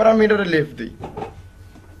 এবার আমি এটারে লেফট দিই,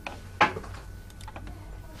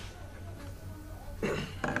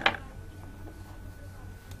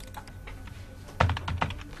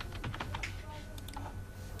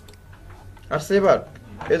 আর সেবার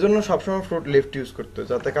এজন্য সবসময় ফ্লোট লেফট ইউজ করতে হয়,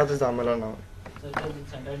 যাতে কাজে ঝামেলা না হয়।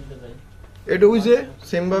 এটা ওই যে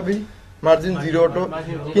সেম ভাবেই মার্জিন 0 অটো,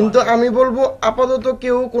 কিন্তু আমি বলবো আপাতত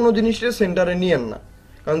কেউ কোনো জিনিসের সেন্টারে নিয়েন না,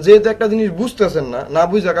 কারণ যেহেতু একটা জিনিস বুঝতেছেন না, না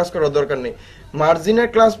বুঝা কাজ করার দরকার নেই। মার্জিনের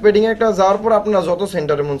ক্লাস পেডিং একটা যাওয়ার পর আপনারা যত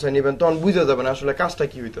সেন্টারে মন চাই নিবেন, তখন বুঝে যাবেন আসলে কাজটা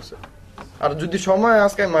কি হইতেছে। আর যদি সময়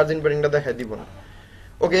আজকে মার্জিন পেডিংটা দেখাই দিব না।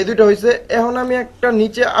 ওকে, এই দুটো হয়েছে। এখন আমি একটা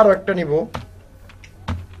নিচে আরো একটা নিব,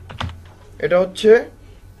 এটা হচ্ছে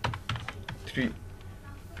 3,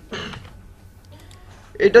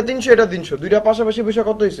 এটা 300, এটা 300, দুইটা পাশাপাশি বসে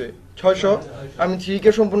কত হয়েছে 600। আমি 3 কে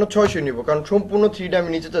সম্পূর্ণ 600 নিব, কারণ সম্পূর্ণ 3টা আমি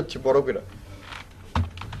নিচে যাচ্ছি বড় করে।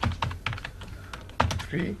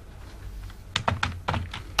 3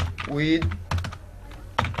 with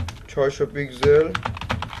 600 pixel,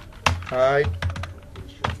 height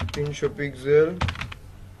 300 pixel,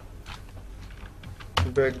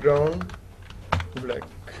 background black.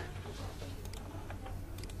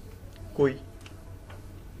 কই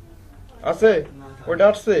আছে? ওটা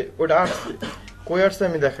আসছে, ওটা আসছে, কই আসছে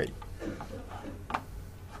আমি দেখাই।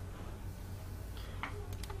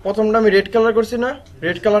 প্রথমটা আমি রেড কালার করছি না,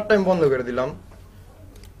 রেড কালারটা আমি বন্ধ করে দিলাম।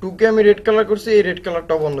 2 কে আমি রেড কালার করছি, এই রেড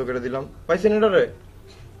কালারটাও বন্ধ করে দিলাম। পাইছেন এটারে?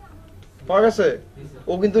 পাওয়া গেছে?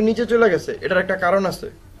 ও কিন্তু নিচে চলে গেছে, এটার একটা কারণ আছে,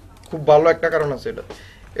 খুব ভালো একটা কারণ আছে।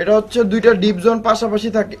 এটা হচ্ছে দুইটা ডিপ জোন পাশাপাশি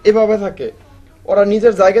থাকে, এভাবে থাকে, ওরা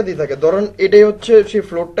নিজের জায়গা দিয়ে থাকে। ধরুন এটাই হচ্ছে সেই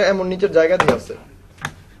ফ্লোরটা, এমন নিচের জায়গা দিয়ে আছে,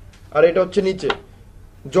 আর এটা হচ্ছে নিচে।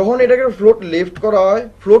 যখন এটাকে ফ্লোট লেফট করা হয়,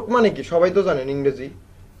 ফ্লোট মানে কি সবাই তো জানেন ইংরেজি,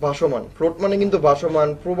 ভাসমান। ফ্লোট মানে কিন্তু ভাসমান,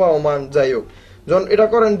 প্রবাহমান, যাই হোক। যখন এটা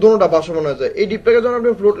করেন দুটোটা ভাসমান হয়ে যায়। এই ডিপটাকে যখন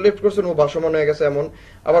আপনি ফ্লোট লেফট করছেন ও ভাসমান হয়ে গেছে এমন,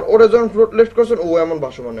 আবার ওরে যখন ফ্লোট লেফট করছেন ও এমন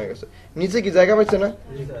ভাসমান হয়ে গেছে। নিচে কি জায়গা পাইছে না,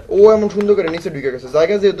 ও এমন সুন্দর করে নিচে ঢুকে গেছে।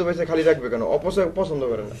 জায়গা যেহেতু পাইছে খালি রাখবে কেন, পছন্দ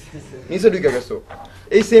করে না, নিচে ঢুকে গেছে।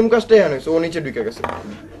 এই সেম কাজটাই এখানে হয়েছে, ও নিচে ঢুকে গেছে।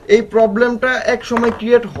 এই প্রবলেমটা এক সময়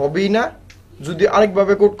ক্রিয়েট হবেই না যদি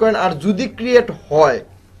আরেকভাবে কোড করেন। আর যদি ক্রিয়েট হয়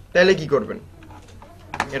তাহলে কি করবেন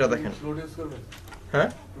এটা দেখেন। হ্যাঁ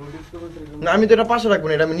না, আমি তো এটা পাশে রাখবো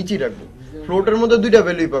না, এটা আমি নিচেই রাখবো। ফ্লোটের মধ্যে দুইটা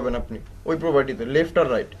ভ্যালুই পাবেন আপনি ওই প্রপার্টিতে, লেফট আর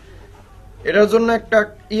রাইট। এটার জন্য একটা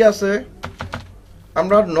আছে,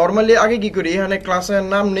 আমরা নর্মালি আগে কি করি, এখানে ক্লাসের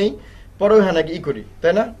নাম নেই, পরে ওখানে কি করি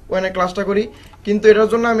তাই না, ওখানে ক্লাসটা করি। কিন্তু এটার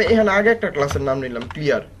জন্য আমি এখানে আগে একটা ক্লাসের নাম নিলাম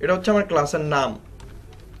ক্লিয়ার। এটা হচ্ছে আমার ক্লাসের নাম,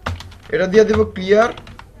 এটা দিয়ে দিব ক্লিয়ার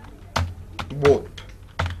বোথ,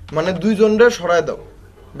 মানে দুইজনরে সরায় দাও।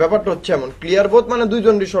 ব্যাপারটা হচ্ছে এমন, ক্লিয়ার বোথ মানে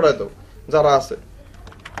দুইজনরে সরায় দাও যারা আছে।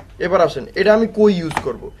 এবার আসেন, এটা আমি কই ইউজ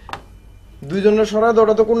করব, দুইজনের সরায় দাও,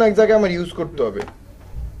 ওটা তো কোনো এক জায়গায় আমার ইউজ করতে হবে।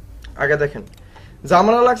 আগে দেখেন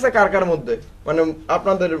ঝামেলা লাগছে কার কার মধ্যে, মানে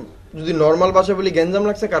আপনাদের যদি নর্মাল ভাষা বলি গ্যাঞ্জাম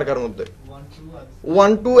লাগছে কার কার মধ্যে।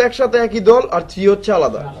 1 2 একসাথে একই দল আর 3 হচ্ছে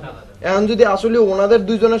আলাদা। এখন যদি আসলে ওনাদের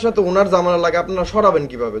দুইজনের সাথে ওনার ঝামেলা লাগে, আপনারা সরাবেন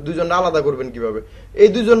কিভাবে, দুইজনটা আলাদা করবেন কিভাবে? এই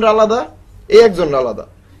দুইজনটা আলাদা, এই একজনটা আলাদা।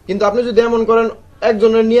 কিন্তু আপনি যদি এমন করেন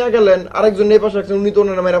একজনের নিয়ে গেলেন আরেকজন এই পাশে রাখছেন, উনি তো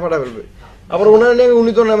ওনারা মেরা ফাটা ফেলবে, আবার ওনারা নিয়ে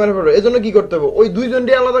উনি তো ওনারা মেরা ফেলবে। এই জন্য কি করতে হবে, ওই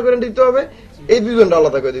দুইজনটি আলাদা করে দিতে হবে, এই দুইজনটা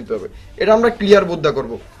আলাদা করে দিতে হবে। এটা আমরা ক্লিয়ার বোধা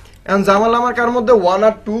করবো। এখন জামাল আমার কার মধ্যে 1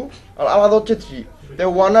 আর 2 আর আলাদা হচ্ছে 3, তাই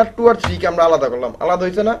 1 আর 2 আর 3 কে আমরা আলাদা করলাম, আলাদা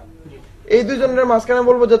হয়েছে না? এই দুইজনের মাঝখানে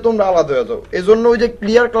বলবো যে তোমরা আলাদা হয়ে যাও। এই জন্য ওই যে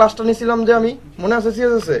ক্লিয়ার ক্লাসটা নিছিলাম যে আমি, মনে আছে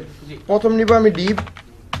সিএসএস এ প্রথম নিব আমি ডিভ,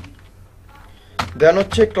 দেন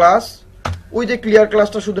হচ্ছে ক্লাস, ওই যে ক্লিয়ার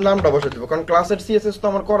ক্লাসটা শুধু নামটা বসে দেবো, কারণ ক্লাসের সিএসএস তো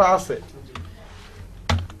আমার করা আছে।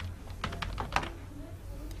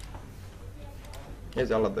 এই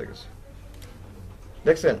যে আলাদা হয়ে গেছে,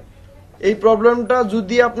 দেখছেন? এই প্রবলেমটা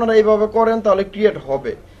যদি আপনারা এইভাবে করেন তাহলে ক্রিয়েট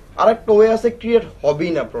হবে। আরেকটা ওয়ে আছে ক্রিয়েট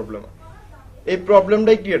হবেই না প্রবলেম, এই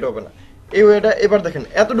প্রবলেমটাই ক্রিয়েট হবে না এই ওয়েটা। এবার দেখেন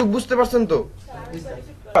এতটুকু বুঝতে পারছেন তো?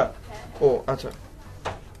 ও আচ্ছা,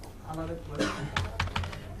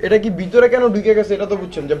 এটা কি ভিতরে কেন ঢুকে গেছে এটা তো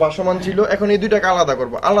বুঝছেন যে ভাসমান ছিল। এখন এই দুইটাকে আলাদা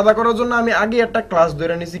করবো, আলাদা করার জন্য আমি আগে একটা ক্লাস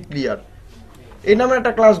ধরে নিছি ক্লিয়ার, এই নামে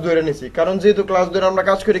একটা ক্লাস ধরে নিছি, কারণ যেহেতু ক্লাস ধরে আমরা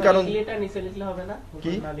কাজ করি। কারণ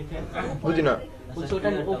কি বুঝি না,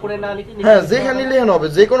 হ্যাঁ যেখানে লিখেন হবে,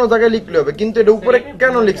 যে কোনো জায়গায় লিখলে হবে। কিন্তু এটা উপরে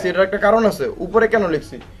কেন লিখছি, এটার একটা কারণ আছে। উপরে কেন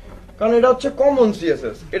লিখছি, কারণ এটা হচ্ছে কমন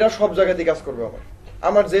সিএসএস, এটা সব জায়গাতেই কাজ করবে।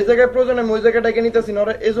 আমার যে জায়গায় প্রয়োজন আমি ওই জায়গাটাকে নিতেছি না,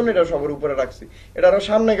 ওরা এই জন্য এটা সবার উপরে রাখছি। এটা আরো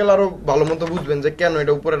সামনে গেলে আরো ভালো মতো বুঝবেন যে কেন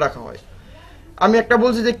এটা উপরে রাখা হয়। আমি একটা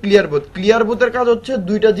বলছি যে ক্লিয়ার বোথ, ক্লিয়ার বোথের কাজ হচ্ছে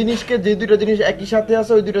দুইটা জিনিসকে, যে দুইটা জিনিস একই সাথে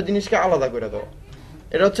আছে ওই দুইটা জিনিসকে আলাদা করে দেওয়া,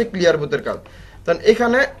 এটা হচ্ছে ক্লিয়ার বোথের কাজ। তাহলে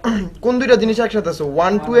এখানে কোন দুইটা জিনিস একসাথে আছে,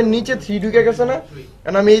 1 2 এর নিচে 3 ঢুকে গেছে না,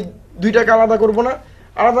 কারণ আমি এই দুইটাকে আলাদা করব না।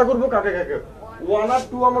 আলাদা করব কাকে কাকে, 1 আর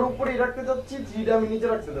 2 আমার উপরেই রাখতে যাচ্ছি, 3 টা আমি নিচে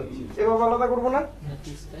রাখতে যাচ্ছি, এভাবে আলাদা করব না।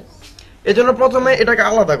 এজন্য প্রথমে এটাকে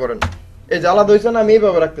আলাদা করেন, এই যে আলাদা হইছে না, আমি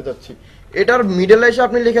এইভাবে রাখতে চাচ্ছি। এটার মিডলে এসে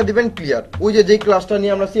আপনি লিখে দিবেন ক্লিয়ার, ওই যে যেই ক্লাসটা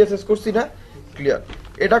নিয়ে আমরা সিএসএস করছি না, ক্লিয়ার।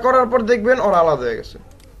 এটা করার পর দেখবেন ওর আলাদা হয়ে গেছে,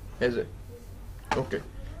 এই যে ওকে।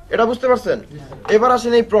 এটা বুঝতে পারছেন? এবার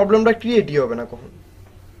আসেন এই প্রবলেমটা ক্রিয়েটই হবে না কখন।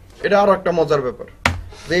 এটা আরো একটা মজার ব্যাপার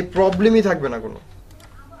যে এই প্রবলেমই থাকবে না কোনো,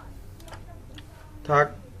 থাক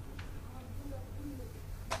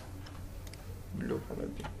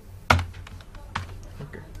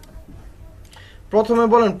প্রথমে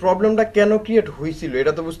বলেন প্রবলেমটা কেন ক্রিয়েট হয়েছিল,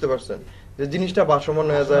 এটা তো বুঝতে পারছেন যে জিনিসটা ভাসমান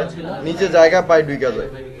হয়ে যায়, নিচে জায়গা পায় ঢুকে যায়।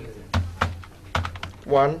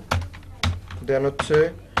 1 দেন হচ্ছে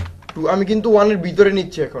 2, আমি কিন্তু 1 এর ভিতরে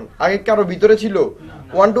নিচ্ছি এখন, আগে কারো ভিতরে ছিল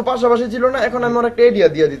 1 2 পাশাপাশি ছিল না, এখন আমি ওর একটা এরিয়া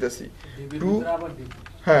দিয়ে দিতেছি 2,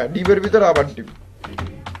 হ্যাঁ ডিপের ভিতরে আবার ডিপ,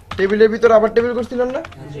 টেবিলের ভিতরে আবার টেবিল করছিলাম না,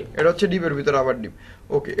 এটা হচ্ছে ডিপের ভিতরে আবার ডিপ।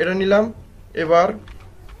 ওকে, এটা নিলাম। এবার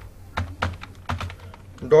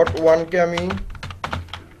ডট 1 কে আমি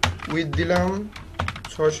উইথ দিলাম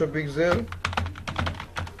 600 পিক্সেল,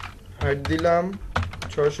 হাইট দিলাম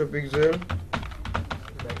 600 পিক্সেল,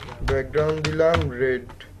 ব্যাকগ্রাউন্ড দিলাম রেড।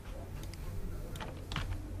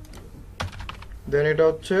 দেন এটা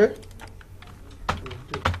হচ্ছে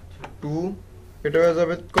 2, এটা হয়ে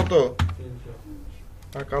যাবে কত,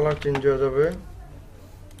 আর কালার চেঞ্জ হয়ে যাবে।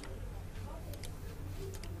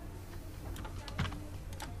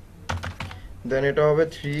 দেন এটা হবে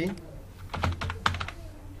 3,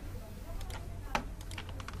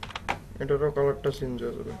 এটারও কালারটা চেঞ্জ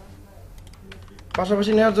হয়ে যাবে।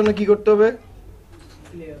 পাশাপাশি নেওয়ার জন্য কি করতে হবে,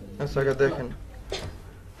 আচ্ছা আগে দেখেন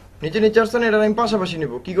নিচে নিচে আসছেন, এটা আমি পাশাপাশি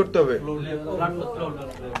নিব। কি করতে হবে? ফ্লোর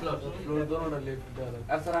দোনোটা লেফট দেওয়া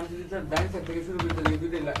লাগবে। আর স্যার আমি যদি স্যার ডাইন সাইড থেকে শুরু করি তাহলে এই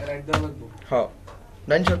দুইটাই রাইট দেওয়া লাগবে। হ্যাঁ,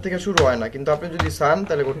 ডাইন সাইড থেকে শুরু হয় না, কিন্তু আপনি যদি চান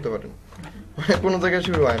তাহলে করতে পারেন। কোনো জায়গায়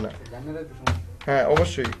শুরু হয় না। জানেন তো সমস্যা। হ্যাঁ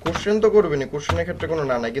অবশ্যই, কোশ্চেন তো করবেনি, কোশ্চেনের ক্ষেত্রে কোনো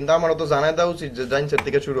না নাই, কিন্তু আমারও তো জানাই দেওয়া উচিত যে ডাইন সাইড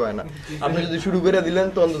থেকে শুরু হয় না। আপনি যদি শুরু করে দিলেন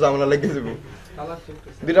তখন তো ঝামেলা লেগে যাবে।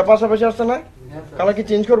 দুইটা পাশাপাশি আসছে না? হ্যাঁ স্যার। কালার কি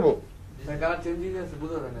চেঞ্জ করব? স্যার কালার চেঞ্জিং আছে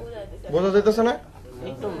বুঝা যায় না। বোঝা যাইতেছে না?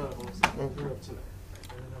 একটু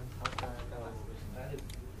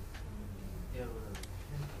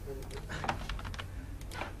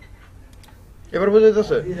এবার বোঝা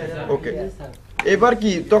যাইতেছে? ওকে, এবার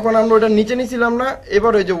কি তখন আমরা ওটা নিচে নিছিলাম না,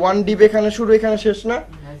 এবার ওই যে 1 ডিপ এখানে শুরু এখানে শেষ না,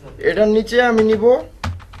 হ্যাঁ স্যার। এটার নিচে আমি নিব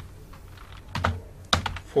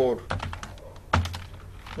 4।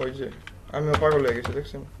 ওই যে আমিও পাগল হয়ে গেছি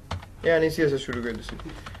দেখছেন, এখানে সিএসএস শুরু করে দিছি,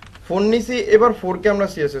 4 নিছি। এবার 4 কে আমরা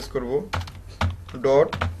সিএসএস করব, ডট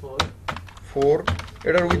 4।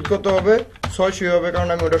 এটার উইথ কত হবে? 600 হবে, কারণ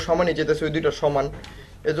আমি ওটা সমানই যেতেছি, ওই দুইটা সমান,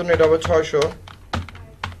 এজন্য এটা হবে 600।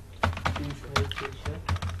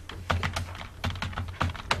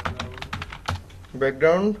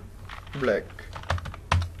 ব্যাকগ্রাউন্ড ব্ল্যাক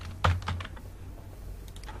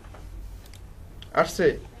আসছে।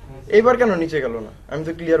 এইবার কেন নিচে গেল না? আমি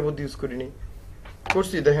তো ক্লিয়ার বোর্ড ইউজ করিনি,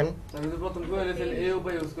 করছি দেখেন। আমি তো প্রথম কইলে তাহলে এই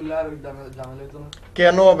উপায় ইউজ করলে আর ঝামেলা হতো না।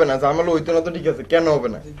 কেন হবে না? ঝামেলা হইতো না তো ঠিক আছে, কেন হবে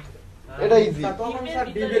না? এটা ইজি।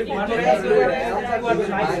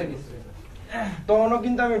 তখনও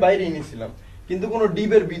কিন্তু আমি বাইরেই নিছিলাম, কিন্তু কোনো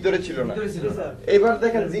ডিবের ভিতরে ছিল না। এবার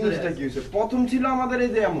দেখেন জিনিসটা কি হয়েছে, প্রথম ছিল আমাদের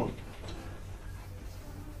এই যে এমন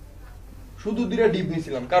শুধু দুইটা ডিপ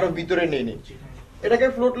নিছিলাম, কারো ভিতরে নেইনি। এটাকে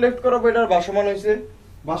ফ্লোট লেফট করাবো, এটার ভাসমান হয়েছে,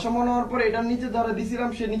 ভাসমান হওয়ার পর এটার নিচে যারা দিছিলাম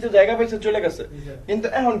সে নিচে জায়গা পাইছে, চলে গেছে। কিন্তু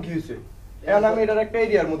এখন কি হয়েছে, এখন আমি এটার একটা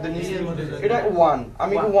এরিয়ার মধ্যে নিছি, এটা 1,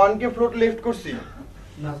 আমি 1 কে ফ্লোট লেফট করছি,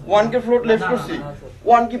 1 কে ফ্লোট লেফট করছি,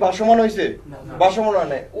 1 কি ভাসমান হয়েছে? ভাসমান হয়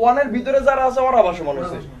নাই। 1 এর ভিতরে যারা আছে ওরা ভাসমান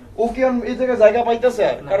হয়েছে। ও কি এই জায়গায় জায়গা পাইতেছে?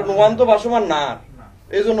 কারণ 1 তো ভাসমান না,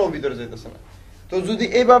 এই জন্য ও ভিতরে যাইতেছে না। তো যদি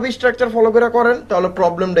এইভাবে স্ট্রাকচার ফলো করে করেন তাহলে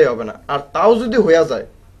প্রবলেমটাই হবে না। আর তাও যদি হয়ে যায়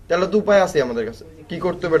তাহলে তো উপায় আছে আমাদের কাছে, কি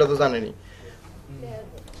করতে হবে এটা তো জানেনি।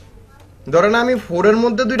 ধরেন আমি 4 এর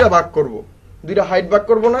মধ্যে দুইটা ভাগ করব, দুইটা হাইট ভাগ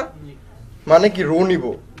করব না, মানে কি রো নিব,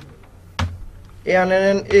 এ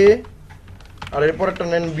নেন এ আর এরপর একটা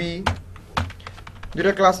নেন বি,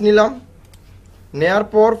 দুইটা ক্লাস নিলাম, নেয়ার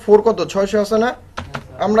পর 4 কত 600 আছে না?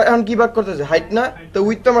 আমরা এখন কি ভাগ করতেছি? হাইট না, তো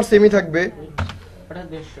উইথ তো আমার সেমই থাকবে, ওটা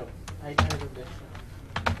 150 হাইট হবে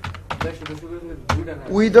 150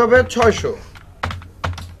 উইথ হবে 600,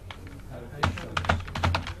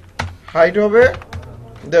 হাইট হবে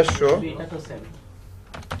 150, এটা তো same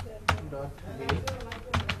dot B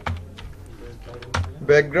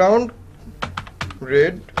background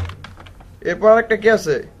red, এরপর একটা কি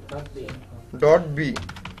আছে ডট বি ডট বি।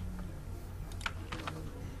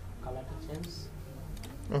 কালারটা চেঞ্জ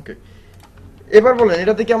ওকে, এবার বলেন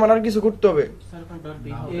এটা থেকে আমার আর কিছু করতে হবে? স্যার কোন ডট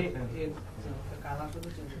বি কালার তো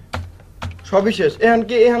চেঞ্জ সবই শেষ। এখন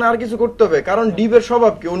কি এখানে আর কিছু করতে হবে? কারণ ডিবের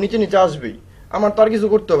স্বভাব কি ও নিচে নিচে আসবেই, আমার তো আর কিছু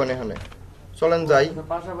করতে হবে না এখানে। চলেন যাই,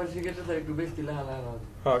 পাশাপাশি ক্ষেত্রে স্যার একটু বেশি লেখা লাগা।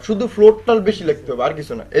 হ্যাঁ শুধু ফ্লোটটা বেশি লিখতে হবে, আর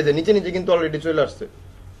কিছু না। এই যে নিচে নিচে কিন্তু অলরেডি চলে আসছে,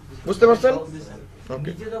 বুঝতে পারছেন?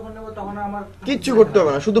 ওকে, কিচ্ছু করতে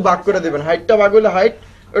হবে না, শুধু ভাগ করে দিবেন। হাইটটা ভাগ হইলে হাইট,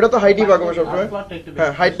 এটা তো হাইটই ভাগ হবে সবসময়।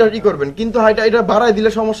 হ্যাঁ হাইটটা কি করবেন, কিন্তু হাইটটা এটা বাড়ায় দিলে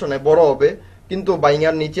সমস্যা নাই, বড় হবে, কিন্তু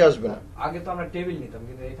বাইঙ্গার নিচে আসবে না। আগে তো আমরা টেবিল নিতাম,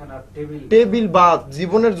 কিন্তু এখানে আর টেবিল টেবিল বাদ,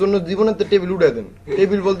 জীবনের জন্য জীবনের তো টেবিল উঠে দেন।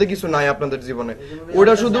 টেবিল বলতে কিছু নাই আপনাদের জীবনে,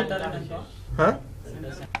 ওটা শুধু হ্যাঁ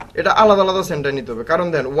এটা আলাদা আলাদা সেন্টার নিতে হবে। কারণ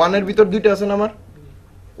দেন 1 এর ভিতর দুইটা আছে না আমার,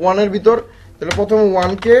 1 এর ভিতর, তাহলে প্রথম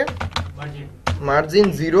 1 কে মার্জিন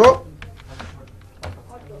 0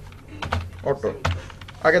 অটো,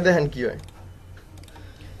 আগে দেখেন কি হয়।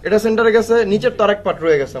 এটা সেন্টারে গেছে, নিচের তো আরেক পার্ট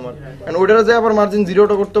রয়ে গেছে আমার, কারণ ওইটারে যে আবার মার্জিন 0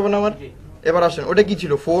 অটো করতে হবে না আমার। এবার আসেন, ওটা কি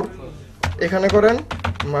ছিল 4, এখানে করেন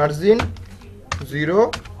মার্জিন 0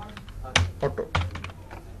 অটো,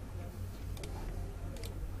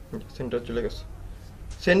 সেন্টার চলে গেছে।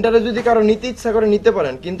 সেন্টারে যদি কারো নিতে ইচ্ছা করে নিতে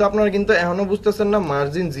পারেন, কিন্তু আপনারা কিন্তু এখনো বুঝতেছেন না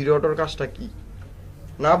মার্জিন 0 অটোর কাজটা কি।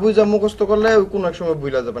 না বুঝা মুখস্থ করলে কোন এক সময়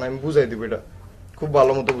ভুলা যাবে না, আমি বুঝাই দিব, এটা খুব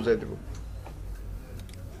ভালো মতো বুঝাই দিব।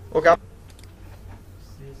 ওকে,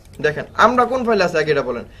 দেখেন আমরা কোন ফাইলে আছে আগে এটা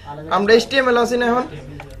বলেন। আমরা HTML আছি না এখন,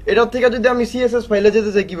 এটার থেকে যদি আমি CSS ফাইলে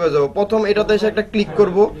যেতে চাই কিভাবে যাব? প্রথম এটাতে এসে একটা ক্লিক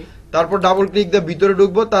করব, তারপর ডাবল ক্লিক দিয়ে ভিতরে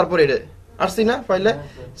ঢুকবো, তারপর এটা আসছি না ফাইলে,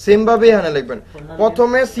 সেম ভাবে এখানে লিখবেন।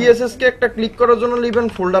 প্রথমে CSS কে একটা ক্লিক করার জন্য লিখবেন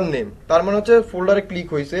ফোল্ডার নেম, তার মানে হচ্ছে ফোল্ডারে ক্লিক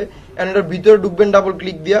হইছে, এন্ড এটার ভিতরে ঢুকবেন ডাবল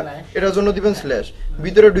ক্লিক দিয়া, এটার জন্য দিবেন স্ল্যাশ।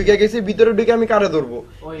 ভিতরে ঢুকে গেছি, ভিতরে ঢুকে আমি কারে ধরবো?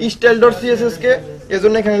 style.css কে,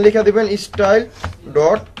 এজন্য এখানে লেখা দিবেন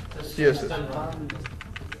style.css। সিএসএস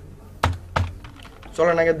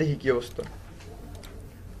চলেন আগে দেখি কি অবস্থা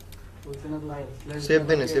সেভ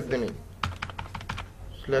দেনে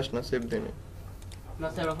স্ল্যাশ না সেভ দেনে না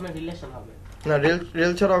স্যার ওখানে রিলেশন হবে না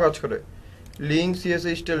রেল ছাড়াও কাজ করে লিংক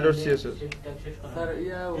সিএসএস style.css স্যার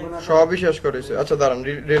সবই শেষ করেছে আচ্ছা দাঁড়ান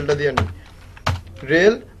রেলটা দিয়ে নি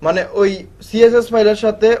রেল মানে ওই সিএসএস ফাইলের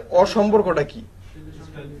সাথে সম্পর্কটা কি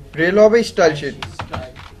রেল হবে স্টাইল শিট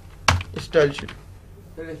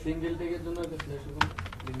সিঙ্গেল টেকের জন্য একটা স্ল্যাশ হবে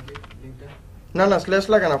লিংকটা না স্ল্যাশ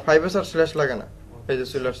লাগে না 5s আর স্ল্যাশ লাগে না এই যে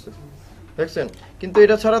চলে আসছে দেখছেন কিন্তু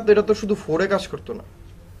এটা ছাড়া তো এটা তো শুধু 4 এ কাজ করতো না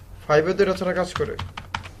 5 এ তো এটা ছাড়া কাজ করে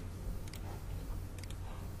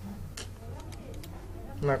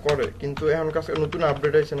না করে কিন্তু এখন কাজ নতুন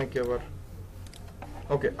আপডেট আইছে নাকি আবার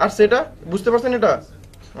ওকে আর সেটা বুঝতে পারছেন এটা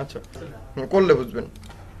আচ্ছা করলে বুঝবেন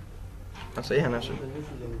আচ্ছা এখানে আসেন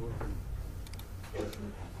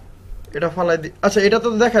এটা ফালাই দি আচ্ছা এটা তো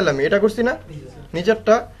দেখাইলাম এটা করছি না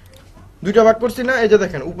নিচেরটা দুইটা ভাগ করছি না এই যে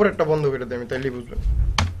দেখেন উপরেরটা বন্ধ করে দেই আমি তাইলে বুঝবেন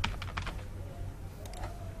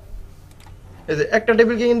এই যে একটা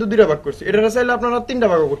টেবিলকে কিন্তু দুইটা ভাগ করছি এটা চাইলে আপনারা তিনটা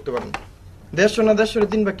ভাগও করতে পারেন 150 না 150 এর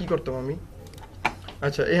তিন ভাগ কি করতাম আমি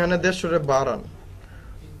আচ্ছা এখানে 150 এর বাড়ান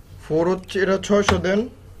 4 হচ্ছে এটা 600 দেন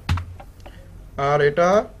আর এটা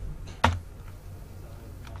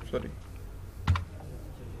সরি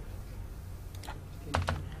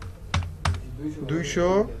 200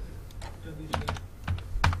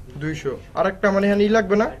 আরেকটা মানে এখানে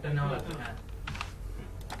লাগবে না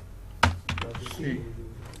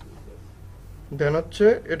দেন হচ্ছে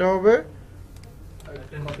এটা হবে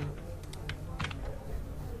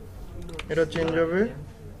এটা চেঞ্জ হবে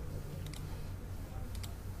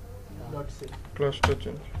ক্লাসটা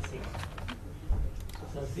চেঞ্জ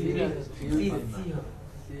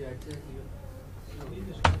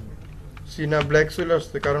সিনা ব্ল্যাক চলে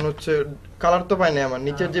আসছে কারণ হচ্ছে কালার তো পাই না আমার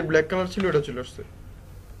নিচের যে ব্ল্যাক কালার ছিল ওটা চলে আসছে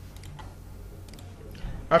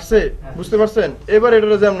আসছে বুঝতে পারছেন এবার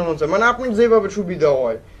এটা যেমন মন চায় মানে আপনার যেভাবে সুবিধা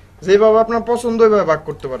হয় যেভাবে আপনার পছন্দ ওইভাবে ভাগ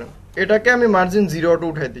করতে পারেন এটাকে আমি মার্জিন 0 টা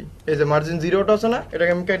উঠাই দিই এই যে মার্জিন 0 টা আছে না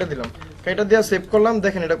এটাকে আমি কেটে দিলাম কেটে দিয়ে সেভ করলাম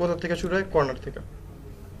দেখেন এটা কোথা থেকে শুরু হয় কর্নার থেকে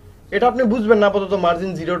এটা আপনি বুঝবেন না আপাতত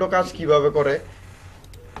মার্জিন 0 টা কাজ কিভাবে করে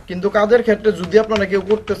কিন্তু কাজের ক্ষেত্রে যদি আপনারা কেউ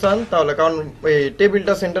করতে চান তাহলে কারণ এই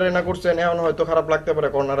টেবিলটা সেন্টারে না করছেন এখন হয়তো খারাপ লাগতে পারে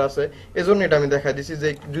কর্নার আছে এজন্য এটা আমি দেখাই দিছি যে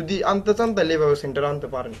যদি আনতে চান তাহলে এইভাবে সেন্টারে আনতে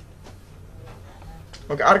পারেন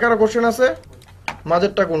ওকে আর কারো কোশ্চেন আছে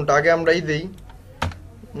মাঝেরটা কোনটা আগে আমরা এই দেই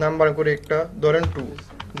নাম্বার করে একটা ধরেন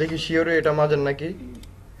 2 দেখি শিওরে এটা মাঝের নাকি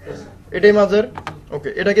এটাই মাঝের ওকে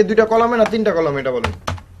এটাকে দুইটা কলামে না তিনটা কলামে এটা বলেন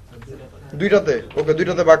দুইটাতে ওকে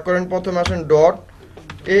দুইটাতে ভাগ করেন প্রথমে আসেন ডট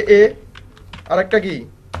এ এ আরেকটা কি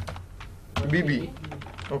বিবি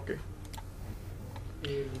ওকে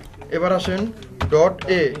এবার আসেন ডট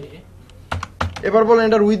এ এবার বলেন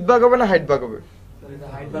এটার উইথ ভাগ হবে না হাইট ভাগ হবে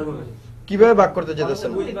কিভাবে ভাগ করতে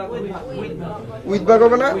যেতেছেন উইথ ভাগ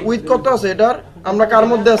হবে না উইথ কত আছে এটার আমরা কার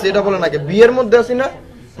মধ্যে আছি এটা বলেন আগে বি এর মধ্যে আছি না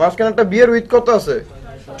মাঝখানে একটা বি এর উইথ কত আছে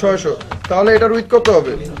 600 তাহলে এটার উইথ কত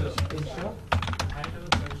হবে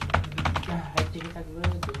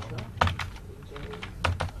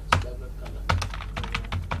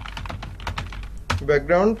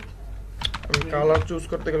ব্যাকগ্রাউন্ড আমি কালার চুজ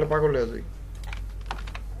করতে গেলে পাগল হয়ে যাই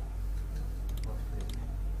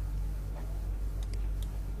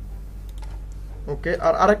ওকে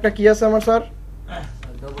আর আরেকটা কি আছে আমার স্যার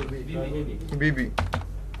বিবি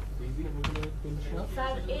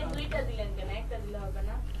স্যার এই দুইটা দিলেন কেন একটা দিলে হবে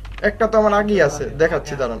না একটা তো আমার আগেই আছে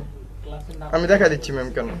দেখাচ্ছি দাঁড়ান আমি দেখা দিচ্ছি ম্যাম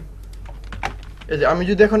কেন এই যে আমি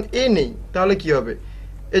যদি এখন এ নেই তাহলে কি হবে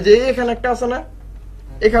এই যে এখানে একটা আছে না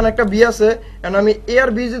এখানে একটা বি আছে এন্ড আমি এ আর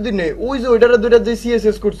বি যদি নেই ওই যে ওইটারে দুইটা যে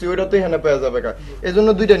সিএসএস করছি ওইটা তো এখানে পাওয়া যাবে কা এজন্য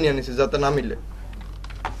দুইটা নিয়ে নিছি যাতে না মিলে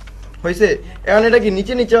হইছে এখন এটা কি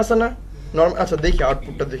নিচে নিচে আছে না নরমাল আচ্ছা দেখি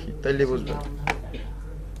আউটপুটটা দেখি তাইলে বুঝবেন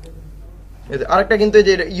এই যে আরেকটা কিন্তু এই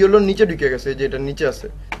যে ইয়েলো নিচে ঢুকে গেছে এই যে এটা নিচে আছে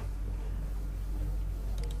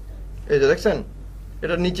এই যে দেখছেন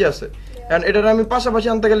এটা নিচে আছে এন্ড এটার আমি পাশাপাশি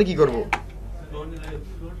আনতে গেলে কি করব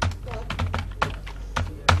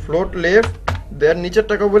ফ্লোট লেফট দেন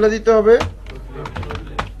নিচেরটাকে বলে দিতে হবে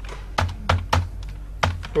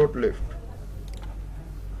ফ্লোট লেফট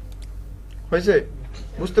হইছে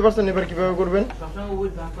বুঝতে পারছেন এবার কিভাবে করবেন সবসময়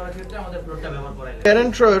উইথ ভাগ করার ক্ষেত্রে আমাদের ফ্লোটটা ব্যবহার করা লাগে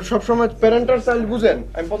প্যারেন্ট সব সময় প্যারেন্টাল চাইল্ড বুঝেন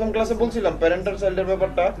আমি প্রথম ক্লাসে বলছিলাম প্যারেন্টাল চাইল্ডের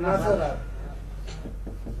ব্যাপারটা না স্যার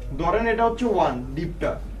ধরেন এটা হচ্ছে 1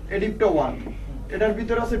 ডিপটা এই ডিপটা 1 এটার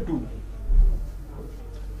ভিতরে আছে 2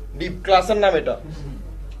 ডিপ ক্লাসের নাম এটা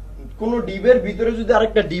কোন ডিপের ভিতরে যদি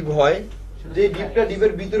আরেকটা ডিপ হয় যে ডিপটা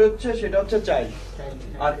ডিপের ভিতরে হচ্ছে সেটা হচ্ছে চাইল্ড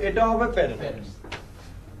আর এটা হবে প্যারেন্ট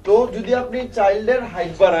তো যদি আপনি চাইল্ডের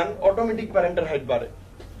হাইট বাড়ান অটোমেটিক প্যারেন্টের হাইট বাড়ে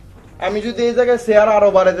আমি যদি এই জায়গায় শেয়ার আরো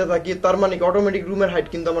বাড়াতে থাকি তার মানে অটোমেটিক রুমের হাইট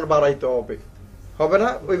কিন্তু আমার বাড়াইতে হবে, হবে না?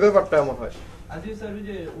 ওই ব্যাপারটা এমন হয়। আজকে স্যার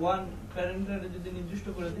যে ওয়ান প্যারামিটার যদি নির্দিষ্ট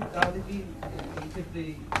করে দিই তাহলে কি এই ক্ষেত্রে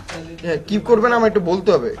হ্যাঁ, কি করবেন আমার একটু বলতে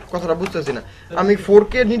হবে, কথাটা বুঝতেছি না। আমি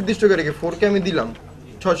 4K নির্দিষ্ট করে রেখে 4K আমি দিলাম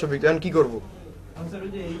 600 পিক্সেল, এখন কি করব? স্যার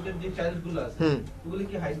যে এইটার যে চাইল্ডগুলো আছে ওগুলো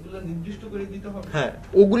কি হাইটগুলো নির্দিষ্ট করে দিতে হবে? হ্যাঁ,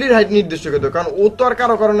 ওগুলির হাইট নির্দিষ্ট করে দেবো, কারণ ও তো আর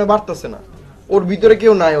কারো কারণে বাড়তেছে না, ওর ভিতরে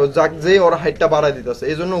কেউ নাই, ও যাক যে ওর হাইটটা বাড়ায় দিতেছে,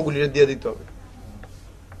 এই জন্য ওগুলির দিয়ে দিতে হবে।